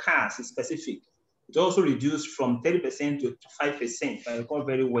vehicles, cars is specific. It's also reduced from 30% to 5%, if I recall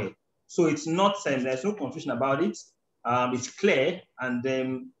very well. So it's not, there's no confusion about it. It's clear,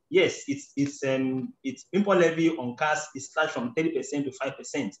 and yes, it's import levy on cars is slashed from 30% to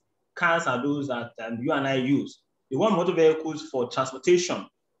 5%. Cars are those that you and I use. The one motor vehicles for transportation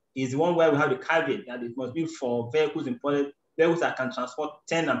is the one where we have the caveat that it must be for vehicles imported, vehicles that can transport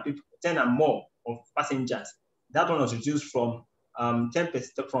 10 and more of passengers. That one was reduced from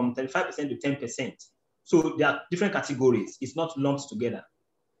 10%, from 35% to 10%. So there are different categories. It's not lumped together.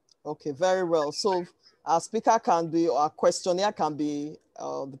 Okay, very well. So our speaker can be, or our questionnaire can be,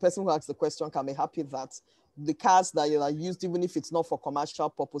 the person who asks the question can be happy that the cars that are used, even if it's not for commercial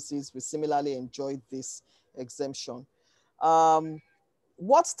purposes, we similarly enjoy this exemption.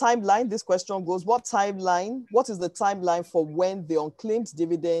 What timeline, this question goes, what is the timeline for when the unclaimed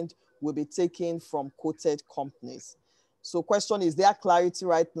dividend will be taken from quoted companies? So question is there clarity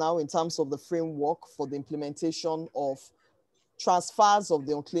right now in terms of the framework for the implementation of transfers of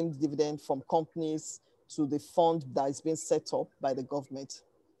the unclaimed dividend from companies to the fund that is being set up by the government?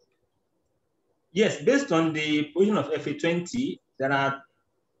 Yes, based on the position of FA20, there are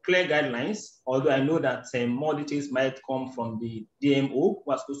clear guidelines, although I know that more details might come from the DMO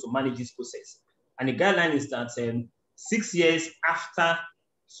who are supposed to manage this process. And the guideline is that 6 years after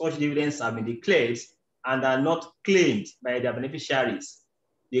such dividends have been declared and are not claimed by their beneficiaries,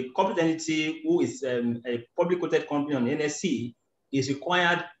 the corporate entity who is a public quoted company on the NSE is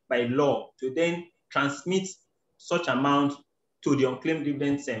required by law to then transmit such amount to the unclaimed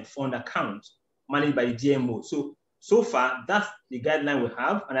dividends fund account managed by the DMO. So far, that's the guideline we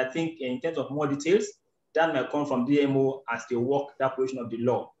have. And I think in terms of more details, that might come from DMO as they work that portion of the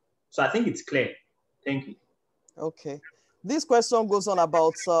law. So I think it's clear. Thank you. Okay. This question goes on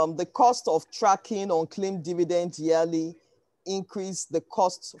about the cost of tracking unclaimed dividend yearly increase the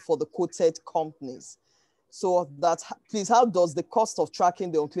cost for the quoted companies. So that, please, how does the cost of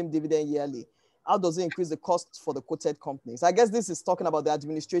tracking the unclaimed dividend yearly, how does it increase the cost for the quoted companies? I guess this is talking about the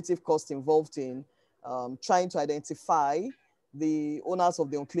administrative cost involved in trying to identify the owners of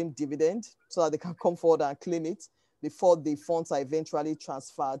the unclaimed dividend so that they can come forward and claim it before the funds are eventually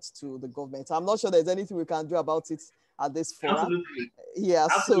transferred to the government. I'm not sure there's anything we can do about it at this forum. Absolutely. Yeah,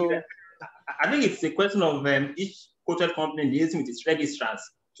 Absolutely. so I think it's a question of each quoted company liaising with its registrars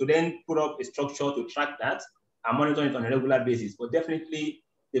to then put up a structure to track that and monitor it on a regular basis. But definitely,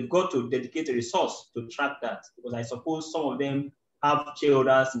 they've got to dedicate a resource to track that, because I suppose some of them have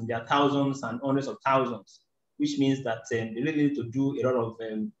shareholders in their thousands and hundreds of thousands, which means that they really need to do a lot of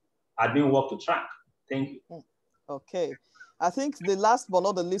admin work to track. Thank you. Okay. I think the last but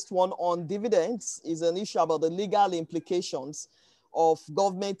not the least one on dividends is an issue about the legal implications of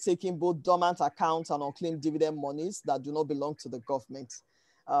government taking both dormant accounts and unclaimed dividend monies that do not belong to the government.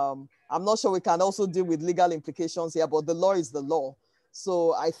 I'm not sure we can also deal with legal implications here, but the law is the law.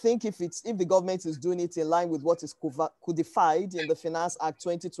 So I think if the government is doing it in line with what is codified in the Finance Act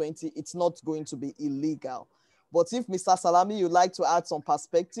 2020, it's not going to be illegal. But if Mr. Salami, you'd like to add some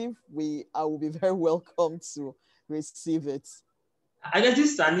perspective, I will be very welcome to receive it. I guess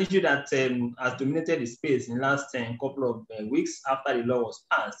this is an issue that has dominated the space in the last couple of weeks after the law was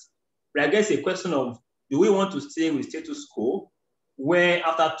passed. But I guess a question of, do we want to stay with status quo, where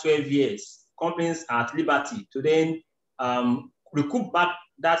after 12 years, companies are at liberty to then recoup back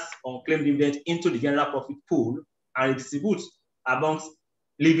that unclaimed dividend into the general profit pool and distribute amongst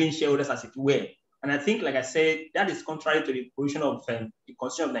living shareholders, as it were? And I think, like I said, that is contrary to the position of the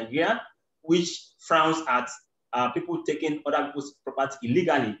Constitution of Nigeria, which frowns at people taking other people's property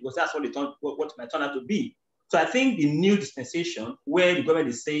illegally, because that's what it might turn out to be. So I think the new dispensation, where the government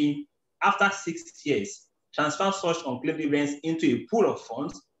is saying, after 6 years, transfer such unclaimed dividends into a pool of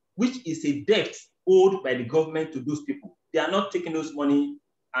funds, which is a debt owed by the government to those people. They are not taking those money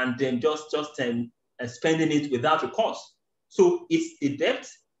and then just spending it without a cost. So it's a debt,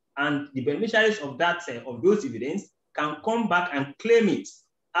 and the beneficiaries of that of those dividends can come back and claim it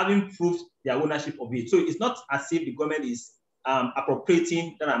having proved their ownership of it. So it's not as if the government is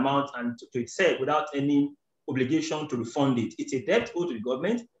appropriating that amount and to itself without any obligation to refund it. It's a debt owed to the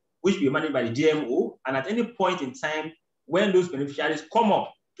government, which will be managed by the GMO. And at any point in time, when those beneficiaries come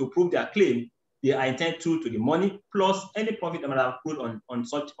up to prove their claim, they are entitled to the money plus any profit that might have accrued on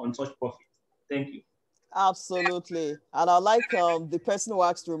such profit. Thank you. Absolutely. And I'd like the person who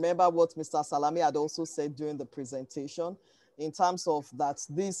asked to remember what Mr. Salami had also said during the presentation in terms of that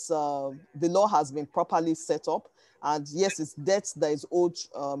this, the law has been properly set up. And yes, it's debt that is owed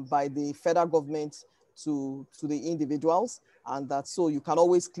by the federal government to the individuals, and that so you can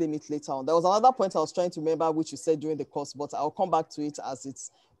always claim it later on. There was another point I was trying to remember, which you said during the course, but I'll come back to it as it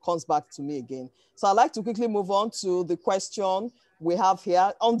comes back to me again. So I'd like to quickly move on to the question we have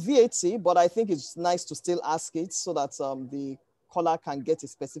here on VAT, but I think it's nice to still ask it so that the caller can get a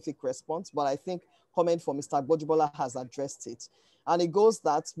specific response. But I think comment from Mr. Bojibola has addressed it. And it goes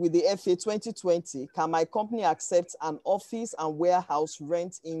that with the FA 2020, can my company accept an office and warehouse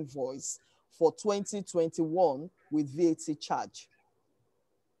rent invoice for 2021 with VAT charge?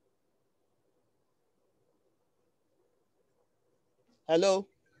 Hello?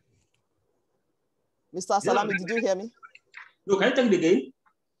 Mr. Salami, did you hear me? No, can you take it again?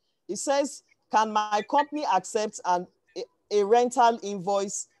 It says, can my company accept a rental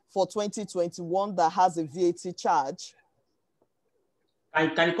invoice for 2021 that has a VAT charge?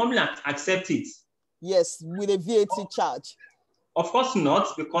 Can the company accept it? Yes, with a VAT charge. Of course not,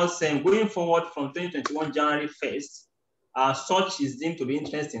 because going forward from 2021 January 1st, such is deemed to be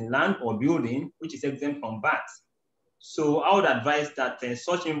interest in land or building, which is exempt from VAT. So I would advise that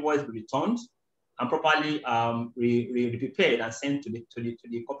such invoice be returned and properly prepared and sent to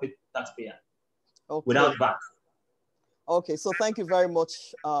the corporate taxpayer without VAT. Okay, so thank you very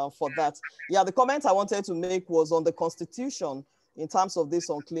much for that. Yeah, the comment I wanted to make was on the Constitution in terms of this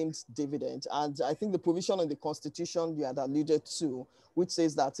unclaimed dividend. And I think the provision in the Constitution you had alluded to, which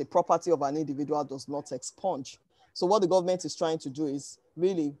says that a property of an individual does not expunge. So what the government is trying to do is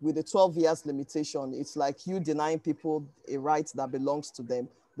really with the 12 years limitation, it's like you denying people a right that belongs to them.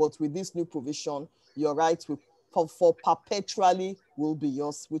 But with this new provision, your right for perpetually will be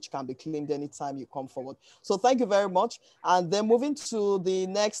yours, which can be claimed anytime you come forward. So thank you very much. And then moving to the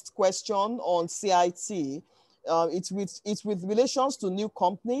next question on CIT, it's with relations to new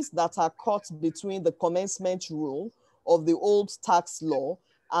companies that are caught between the commencement rule of the old tax law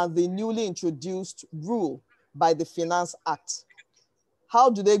and the newly introduced rule by the Finance Act. How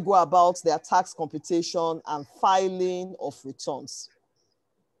do they go about their tax computation and filing of returns?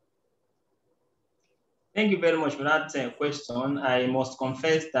 Thank you very much for that question. I must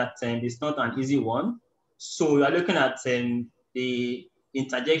confess that it's not an easy one. So we are looking at the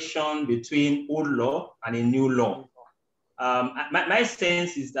interjection between old law and a new law. My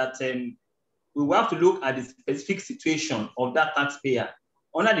sense is that we will have to look at the specific situation of that taxpayer.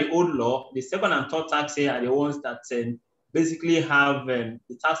 Under the old law, the second and third taxpayer are the ones that basically have the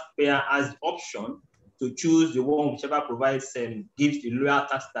taxpayer as the option to choose the one whichever provides gives the lower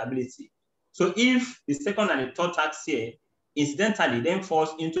tax stability. So if the second and the third taxpayer incidentally then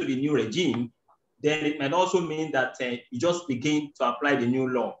falls into the new regime, then it might also mean that you just begin to apply the new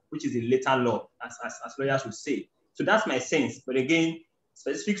law, which is the later law, as lawyers would say. So that's my sense. But again,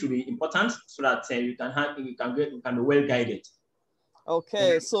 specifics will be important so that you can be well guided.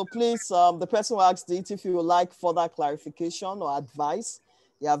 Okay, so please, the person who asked it, if you would like further clarification or advice,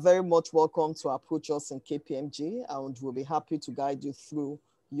 you are very much welcome to approach us in KPMG, and we'll be happy to guide you through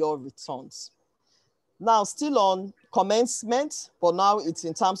your returns. Now, still on commencement, but now it's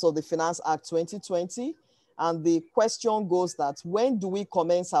in terms of the Finance Act 2020. And the question goes that when do we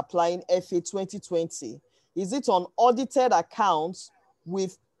commence applying FA 2020? Is it on audited accounts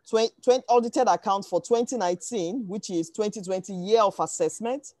with audited accounts for 2019, which is 2020 year of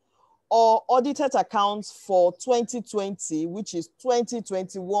assessment, or audited accounts for 2020, which is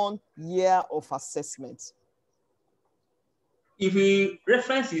 2021 year of assessment? If we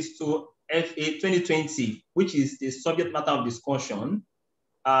reference this to FA 2020, which is the subject matter of discussion,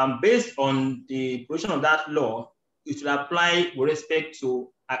 based on the provision of that law, it should apply with respect to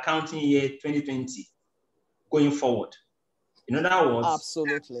accounting year 2020 going forward. In other words,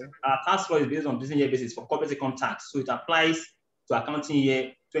 absolutely, our tax law is based on business year basis for corporate income tax, so it applies to accounting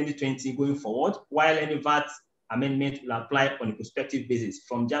year 2020 going forward, while any VAT amendment will apply on a prospective basis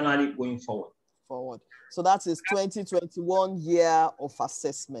from January going forward. So that is 2021 year of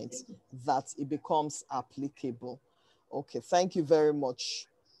assessment that it becomes applicable. Okay, thank you very much.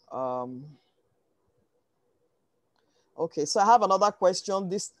 Okay, so I have another question,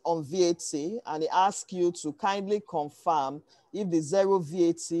 this on VAT, and it asks you to kindly confirm if the zero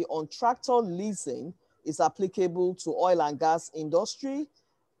VAT on tractor leasing is applicable to oil and gas industry,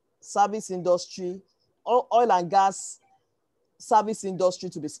 service industry, or oil and gas service industry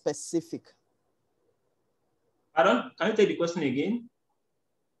to be specific. Pardon, can you take the question again?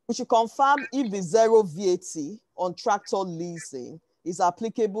 We should confirm if the zero VAT on tractor leasing is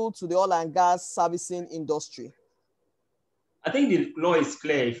applicable to the oil and gas servicing industry. I think the law is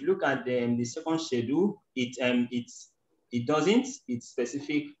clear. If you look at the second schedule, it doesn't. It's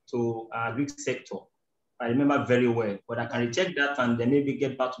specific to Greek sector. I remember very well, but I can recheck that and then maybe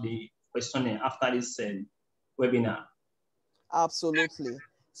get back to the question after this webinar. Absolutely.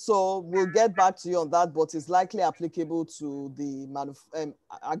 So we'll get back to you on that, but it's likely applicable to the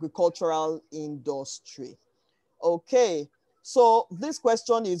agricultural industry. Okay, so this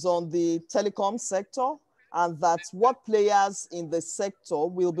question is on the telecom sector, and that's what players in the sector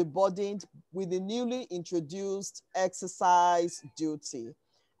will be burdened with the newly introduced excise duty.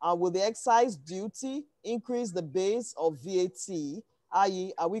 And will the excise duty increase the base of VAT?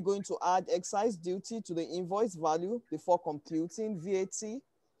 i.e., are we going to add excise duty to the invoice value before computing VAT?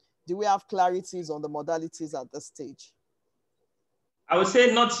 Do we have clarities on the modalities at this stage? I would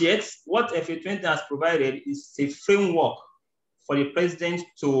say not yet. What FA20 has provided is a framework for the president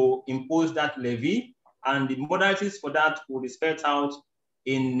to impose that levy, and the modalities for that will be spelled out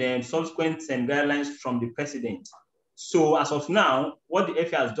in subsequent guidelines from the president. So as of now, what the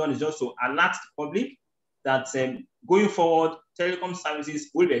FA has done is just to alert the public that going forward, telecom services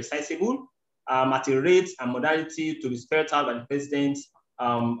will be accessible at a rate and modality to be spelled out by the president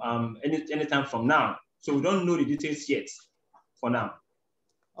anytime from now. So we don't know the details yet for now.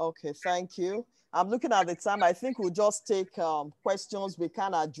 Okay, thank you. I'm looking at the time. I think we'll just take questions we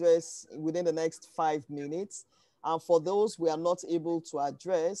can address within the next 5 minutes. And for those we are not able to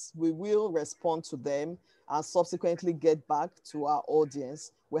address, we will respond to them and subsequently get back to our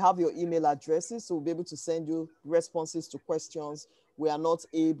audience. We have your email addresses, so we'll be able to send you responses to questions we are not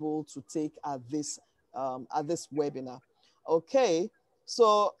able to take at this webinar. Okay,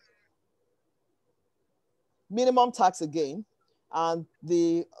 so minimum tax again, and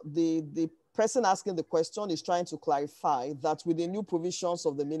the person asking the question is trying to clarify that with the new provisions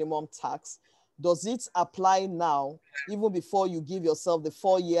of the minimum tax, does it apply now, even before you give yourself the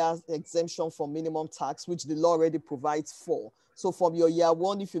 4-year exemption from minimum tax, which the law already provides for? So from your year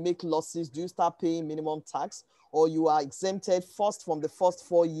one, if you make losses, do you start paying minimum tax, or you are exempted first from the first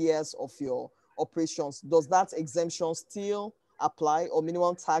 4 years of your operations? Does that exemption still apply, or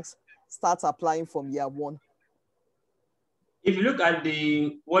minimum tax starts applying from year one? If you look at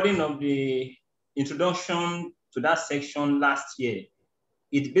the wording of the introduction to that section last year,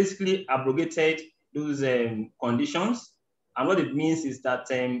 it basically abrogated those conditions. And what it means is that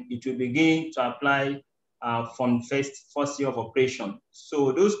it will begin to apply from first year of operation.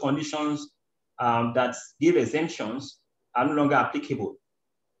 So those conditions that give exemptions are no longer applicable.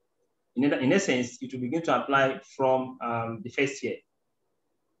 In essence, it will begin to apply from the first year,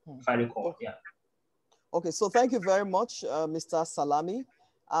 if I recall, yeah. Okay, so thank you very much, Mr. Salami.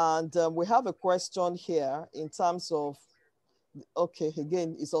 And we have a question here in terms of, okay,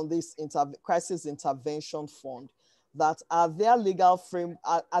 again, it's on this crisis intervention fund, that are there legal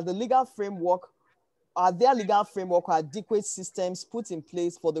framework or adequate systems put in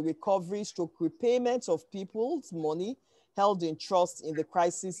place for the recovery stroke repayment of people's money held in trust in the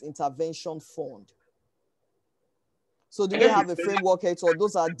crisis intervention fund? So do we have a framework yet, or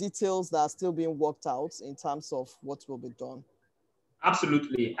those are details that are still being worked out in terms of what will be done?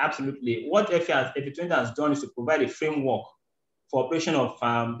 Absolutely, absolutely. What FA20 has done is to provide a framework for operation of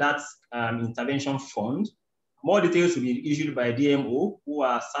that intervention fund. More details will be issued by DMO, who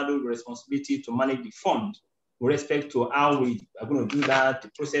are saddled with responsibility to manage the fund with respect to how we are going to do that,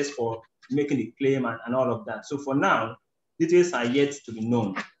 the process for making the claim and all of that. So for now, details are yet to be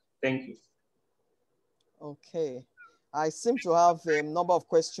known. Thank you. Okay. I seem to have a number of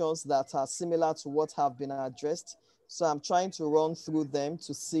questions that are similar to what have been addressed. So I'm trying to run through them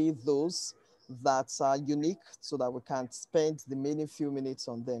to see those that are unique so that we can spend the remaining few minutes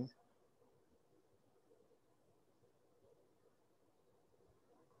on them.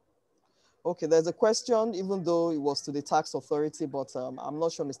 Okay, there's a question, even though it was to the tax authority, but I'm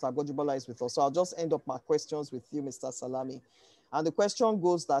not sure Mr. Gojibola is with us. So I'll just end up my questions with you, Mr. Salami. And the question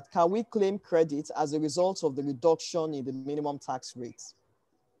goes that, can we claim credit as a result of the reduction in the minimum tax rates?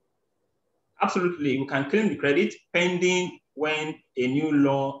 Absolutely, we can claim the credit pending when a new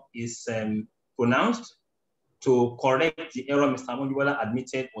law is pronounced to correct the error Mr. Gojibola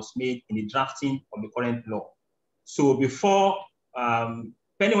admitted was made in the drafting of the current law. So before,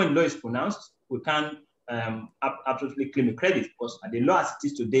 pending when the law is pronounced, we can absolutely claim a credit, because the law as it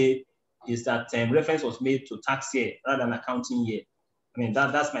is today is that reference was made to tax year rather than accounting year. I mean,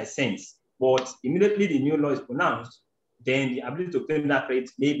 that's my sense. But immediately the new law is pronounced, then the ability to claim that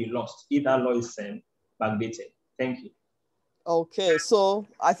credit may be lost if that law is backdated. Thank you. Okay, so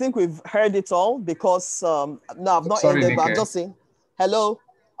I think we've heard it all because no, I've not Sorry, ended, but I'm Nike. just saying hello.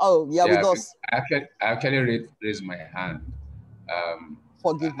 Oh, yeah, with us. I actually raised my hand.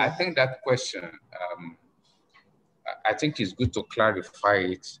 Forgive me. I think that question, I think it's good to clarify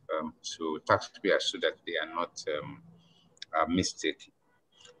it to taxpayers so that they are not mistaken.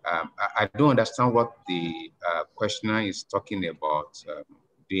 I don't understand what the questioner is talking about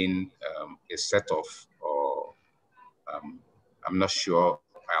being a set of, or I'm not sure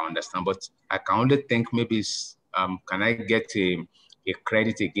I understand, but I can only think maybe it's, can I get a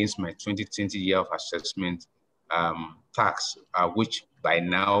credit against my 2020 year of assessment tax, which by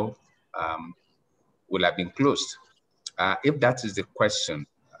now will have been closed? If that is the question,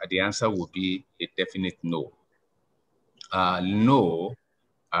 the answer will be a definite no. No,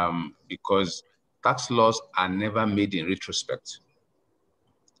 because tax laws are never made in retrospect.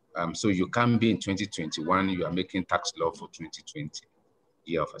 So you can't be in 2021, you are making tax law for 2020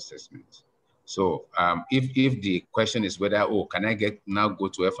 year of assessment. So if the question is whether, oh, can I now go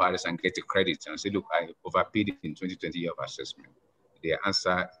to FRS and get a credit and say, look, I overpaid it in 2020 year of assessment, the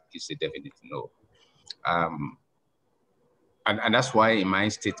answer is a definite no. And that's why in my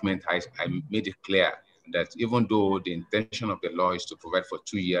statement, I made it clear that even though the intention of the law is to provide for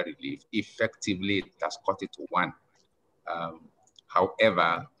 2-year relief, effectively it has cut it to 1.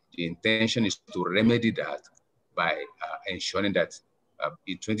 However, the intention is to remedy that by ensuring that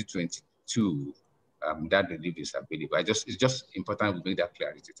in 2022, that relief is available. It's just important we make that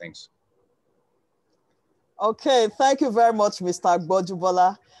clarity. Thanks. Okay, thank you very much, Mr.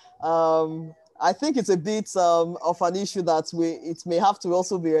 Agbojubola. I think it's a bit of an issue that it may have to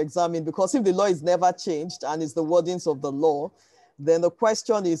also be examined, because if the law is never changed and it's the wordings of the law, then the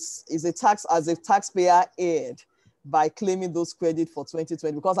question is a tax as a taxpayer erred by claiming those credit for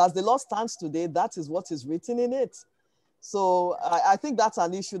 2020? Because as the law stands today, that is what is written in it. So I think that's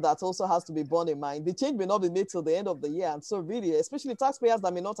an issue that also has to be borne in mind. The change may not be made till the end of the year. And so really, especially taxpayers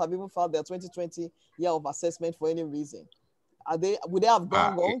that may not have even filed their 2020 year of assessment for any reason. Would they have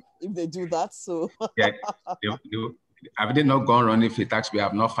gone wrong if they do that? So yeah, have they not gone wrong if the taxpayer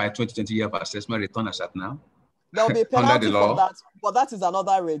have not filed 2020 year of assessment return as at now? There will be a penalty for that, but that is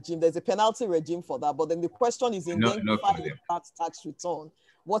another regime. There's a penalty regime for that. But then the question is, in filing that tax return,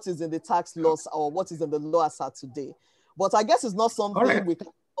 what is in the tax laws or what is in the law as at today? But I guess it's not something we can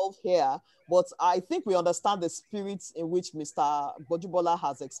solve here. But I think we understand the spirit in which Mr. Agbojubola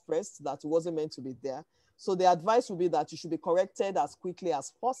has expressed that it wasn't meant to be there. So the advice would be that you should be corrected as quickly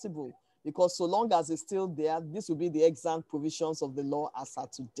as possible, because so long as it's still there, this will be the exact provisions of the law as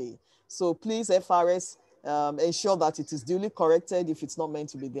at today. So please, FRS, ensure that it is duly corrected if it's not meant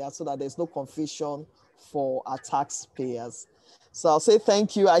to be there, so that there's no confusion for our taxpayers. So I'll say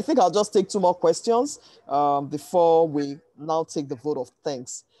thank you. I think I'll just take 2 more questions before we now take the vote of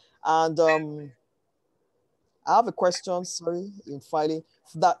thanks. And I have a question, sorry, in filing,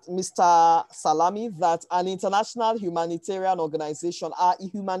 that Mr. Salami, that an international humanitarian organization, are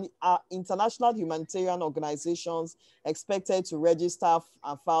international humanitarian organizations expected to register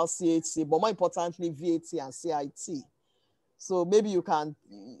and file CHC, but more importantly, VAT and CIT? So maybe you can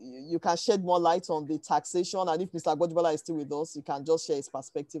shed more light on the taxation, and if Mr. Agbojubola is still with us, you can just share his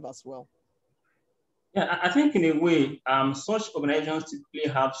perspective as well. Yeah, I think in a way, such organizations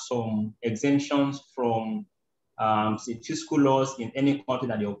typically have some exemptions from say fiscal laws in any country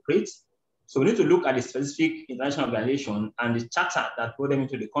that they operate. So we need to look at the specific international organization and the charter that brought them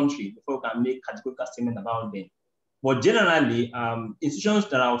into the country before we can make categorical statement about them. But generally, institutions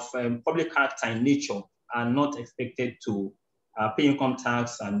that are of public character in nature are not expected to pay income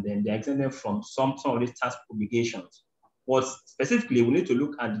tax, and then they're exempted from some of these tax obligations. But specifically, we need to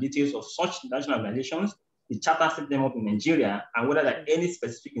look at the details of such national organizations, the charter set them up in Nigeria, and whether there are any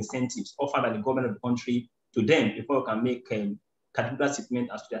specific incentives offered by the government of the country to them before we can make a categorical statement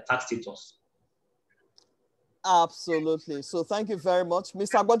as to their tax status. Absolutely. So thank you very much.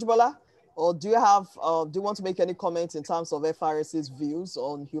 Mr. Agbojubola, or do you want to make any comments in terms of FRS's views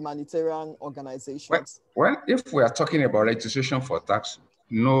on humanitarian organizations? Well, if we are talking about registration for tax,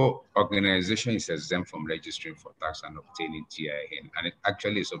 no organization is exempt from registering for tax and obtaining TIN, and it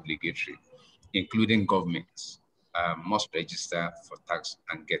actually is obligatory, including governments must register for tax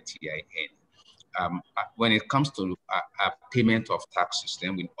and get TIN. When it comes to payment of taxes,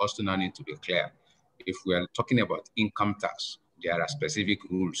 then we also now need to be clear. If we are talking about income tax, there are specific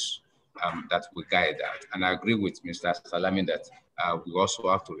rules that will guide that. And I agree with Mr. Salami that we also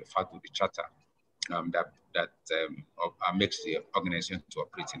have to refer to the charter that makes the organization to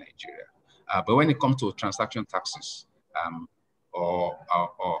operate in Nigeria. But when it comes to transaction taxes or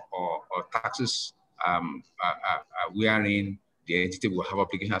taxes wherein the entity will have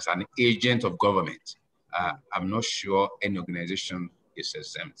obligation as an agent of government, I'm not sure any organization is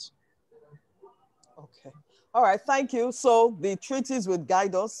exempt. Okay. All right, thank you. So the treaties will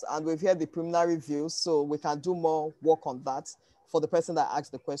guide us, and we've heard the preliminary views, so we can do more work on that for the person that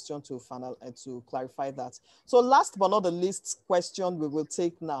asked the question to to clarify that. So last but not the least question we will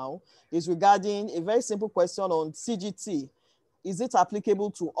take now is regarding a very simple question on CGT. Is it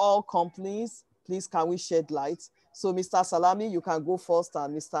applicable to all companies? Please, can we shed light? So Mr. Salami, you can go first,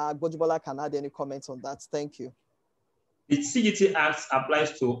 and Mr. Gbojibola can add any comments on that. Thank you. The CGT Act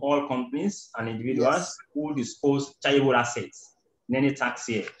applies to all companies and individuals who dispose charitable assets in any tax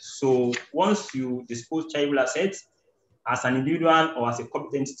year. So once you dispose charitable assets, as an individual or as a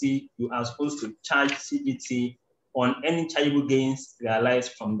corporate entity, you are supposed to charge CGT on any charitable gains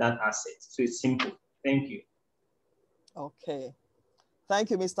realized from that asset. So it's simple. Thank you. Okay.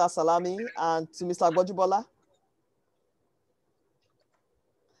 Thank you, Mr. Salami. And to Mr. Gbojibola.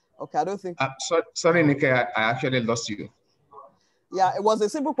 Okay, I don't think. Sorry, Nick, I actually lost you. Yeah, it was a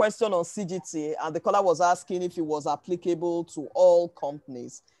simple question on CGT, and the caller was asking if it was applicable to all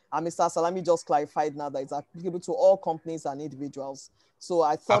companies. And Mr. Salami just clarified now that it's applicable to all companies and individuals. So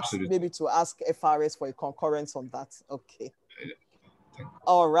I thought maybe to ask FRS for a concurrence on that. Okay.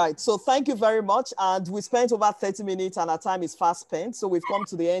 All right. So thank you very much. And we spent over 30 minutes and our time is fast spent. So we've come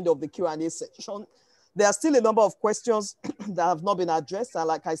to the end of the Q&A session. There are still a number of questions that have not been addressed. And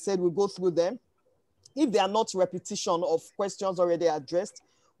like I said, we'll go through them. If they are not repetition of questions already addressed,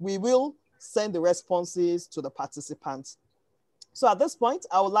 we will send the responses to the participants. So at this point,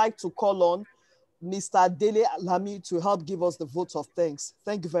 I would like to call on Mr. Dele Alami to help give us the vote of thanks.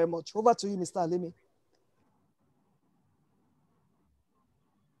 Thank you very much. Over to you, Mr. Alimi.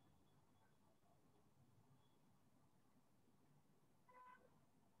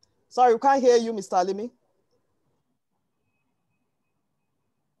 Sorry, we can't hear you, Mr. Alimi.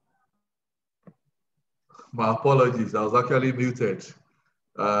 My apologies, I was actually muted.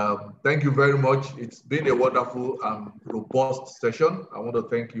 Thank you very much. It's been a wonderful and robust session. I want to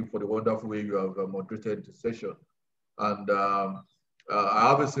thank you for the wonderful way you have moderated the session. And I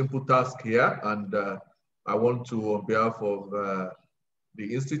have a simple task here, and I want to, on behalf of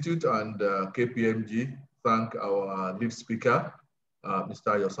the Institute and KPMG, thank our lead speaker,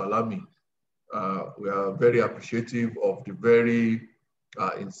 Mr. Yosalami. We are very appreciative of the very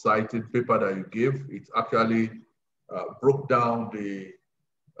inciting paper that you gave. It actually broke down the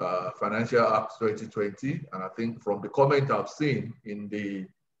Financial Act 2020, and I think from the comment I've seen in the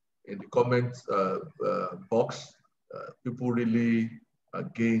comment box, people really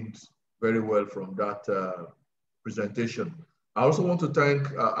gained very well from that presentation. I also want to thank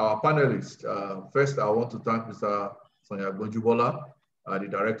our panelists. First, I want to thank Mr. Sonia Gbojibola, the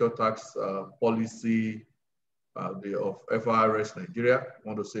Director of Tax Policy of FRS Nigeria. I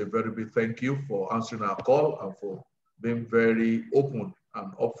want to say a very big thank you for answering our call and for being very open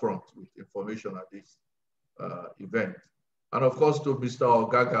and upfront with information at this event. And of course, to Mr.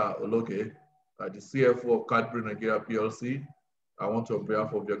 Ogaga Ologe, the CFO of Cadbury Nigeria PLC, I want to, on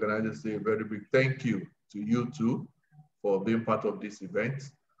behalf of the organization, say a very big thank you to you too for being part of this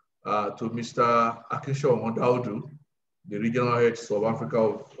event. To Mr. Akinsho Mondaudu, the Regional Head South Africa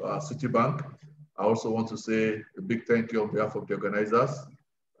of Citibank, I also want to say a big thank you on behalf of the organizers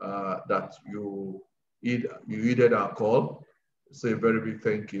that you heeded our call. Say a very big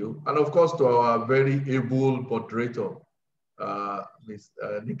thank you. And of course, to our very able moderator, Ms.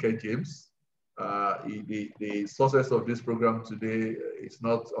 Nika James. The success of this program today is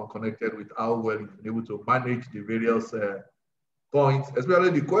not unconnected with how well you've been able to manage the various points, especially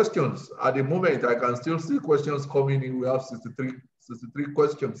the questions. At the moment, I can still see questions coming in. We have 63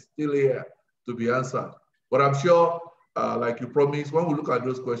 questions still here to be answered. But I'm sure, like you promised, when we look at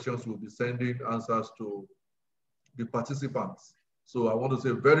those questions, we'll be sending answers to the participants. So I want to say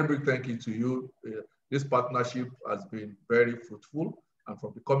a very big thank you to you. This partnership has been very fruitful. And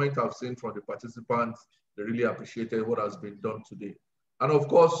from the comment I've seen from the participants, they really appreciated what has been done today. And of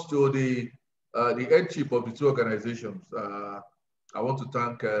course, to the headship of the two organizations, I want to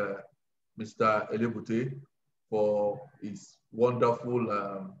thank Mr. Elebute for his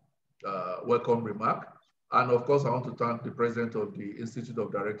wonderful welcome remark. And of course, I want to thank the president of the Institute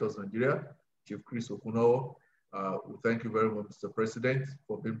of Directors Nigeria, Chief Chris Okunowo. Thank you very much, Mr. President,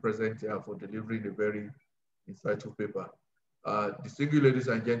 for being present here, for delivering a very insightful paper. Distinguished ladies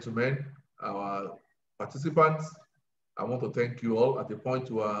and gentlemen, our participants, I want to thank you all. At the point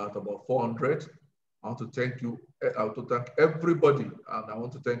we are at about 400. I want to thank you. I want to thank everybody, and I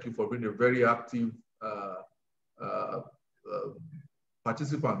want to thank you for being a very active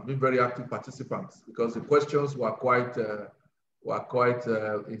participant, being very active participants, because the questions were quite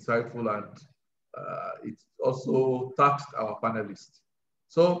insightful, and it also taxed our panelists.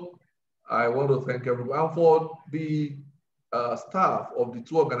 So I want to thank everyone. And for the staff of the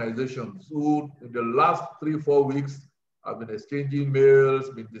two organizations who, in the last 3-4 weeks, have been exchanging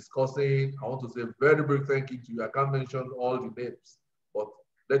mails, been discussing. I want to say very big thank you to you. I can't mention all the names, but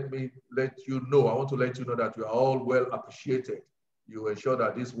let me let you know. I want to let you know that you are all well appreciated. You ensure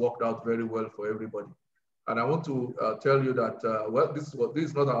that this worked out very well for everybody. And I want to tell you that, well, this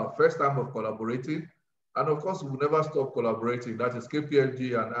is not our first time of collaborating. And of course, we'll never stop collaborating. That is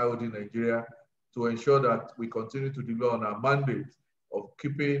KPMG and IOD Nigeria, to ensure that we continue to deliver on our mandate of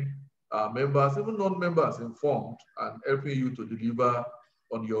keeping our members, even non-members, informed and helping you to deliver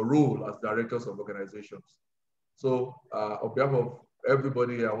on your role as directors of organizations. So on behalf of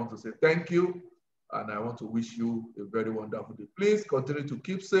everybody, I want to say thank you, and I want to wish you a very wonderful day. Please continue to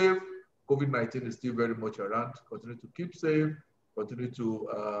keep safe. COVID-19 is still very much around. Continue to keep safe, continue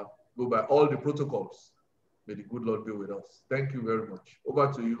to go by all the protocols. May the good Lord be with us. Thank you very much.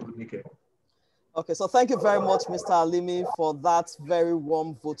 Over to you, Nike. Okay, so thank you very much, Mr. Alimi, for that very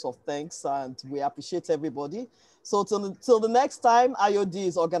warm vote of thanks, and we appreciate everybody. So till the next time IOD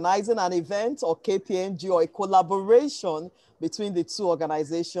is organizing an event, or KPMG, or a collaboration between the two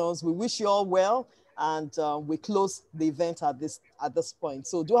organizations, we wish you all well, and we close the event at this point.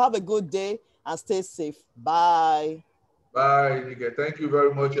 So do have a good day and stay safe. Bye. Bye, Nike. Thank you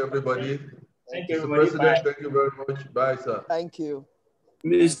very much, everybody. Thank you, Mr. everybody. President, Bye. thank you very much. Bye, sir. Thank you.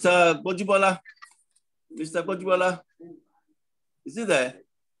 Mr. Bojibola. Mr. Bojibola, is he there?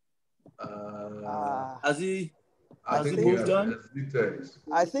 Has he moved on?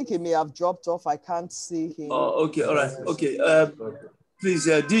 I think he may have dropped off. I can't see him. Oh, okay, all right. Okay. Please,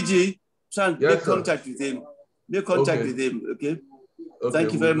 DG, try and make contact with him. Make contact with him, okay?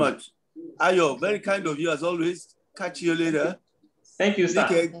 Thank you very much. Ayo, very kind of you as always. Catch you later. Thank you, sir.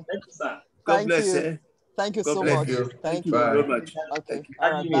 Thank you, sir. God bless you. Thank you so much. Thank you very much. Okay.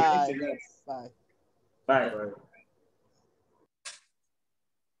 All right, bye. Bye. Bye. Bye.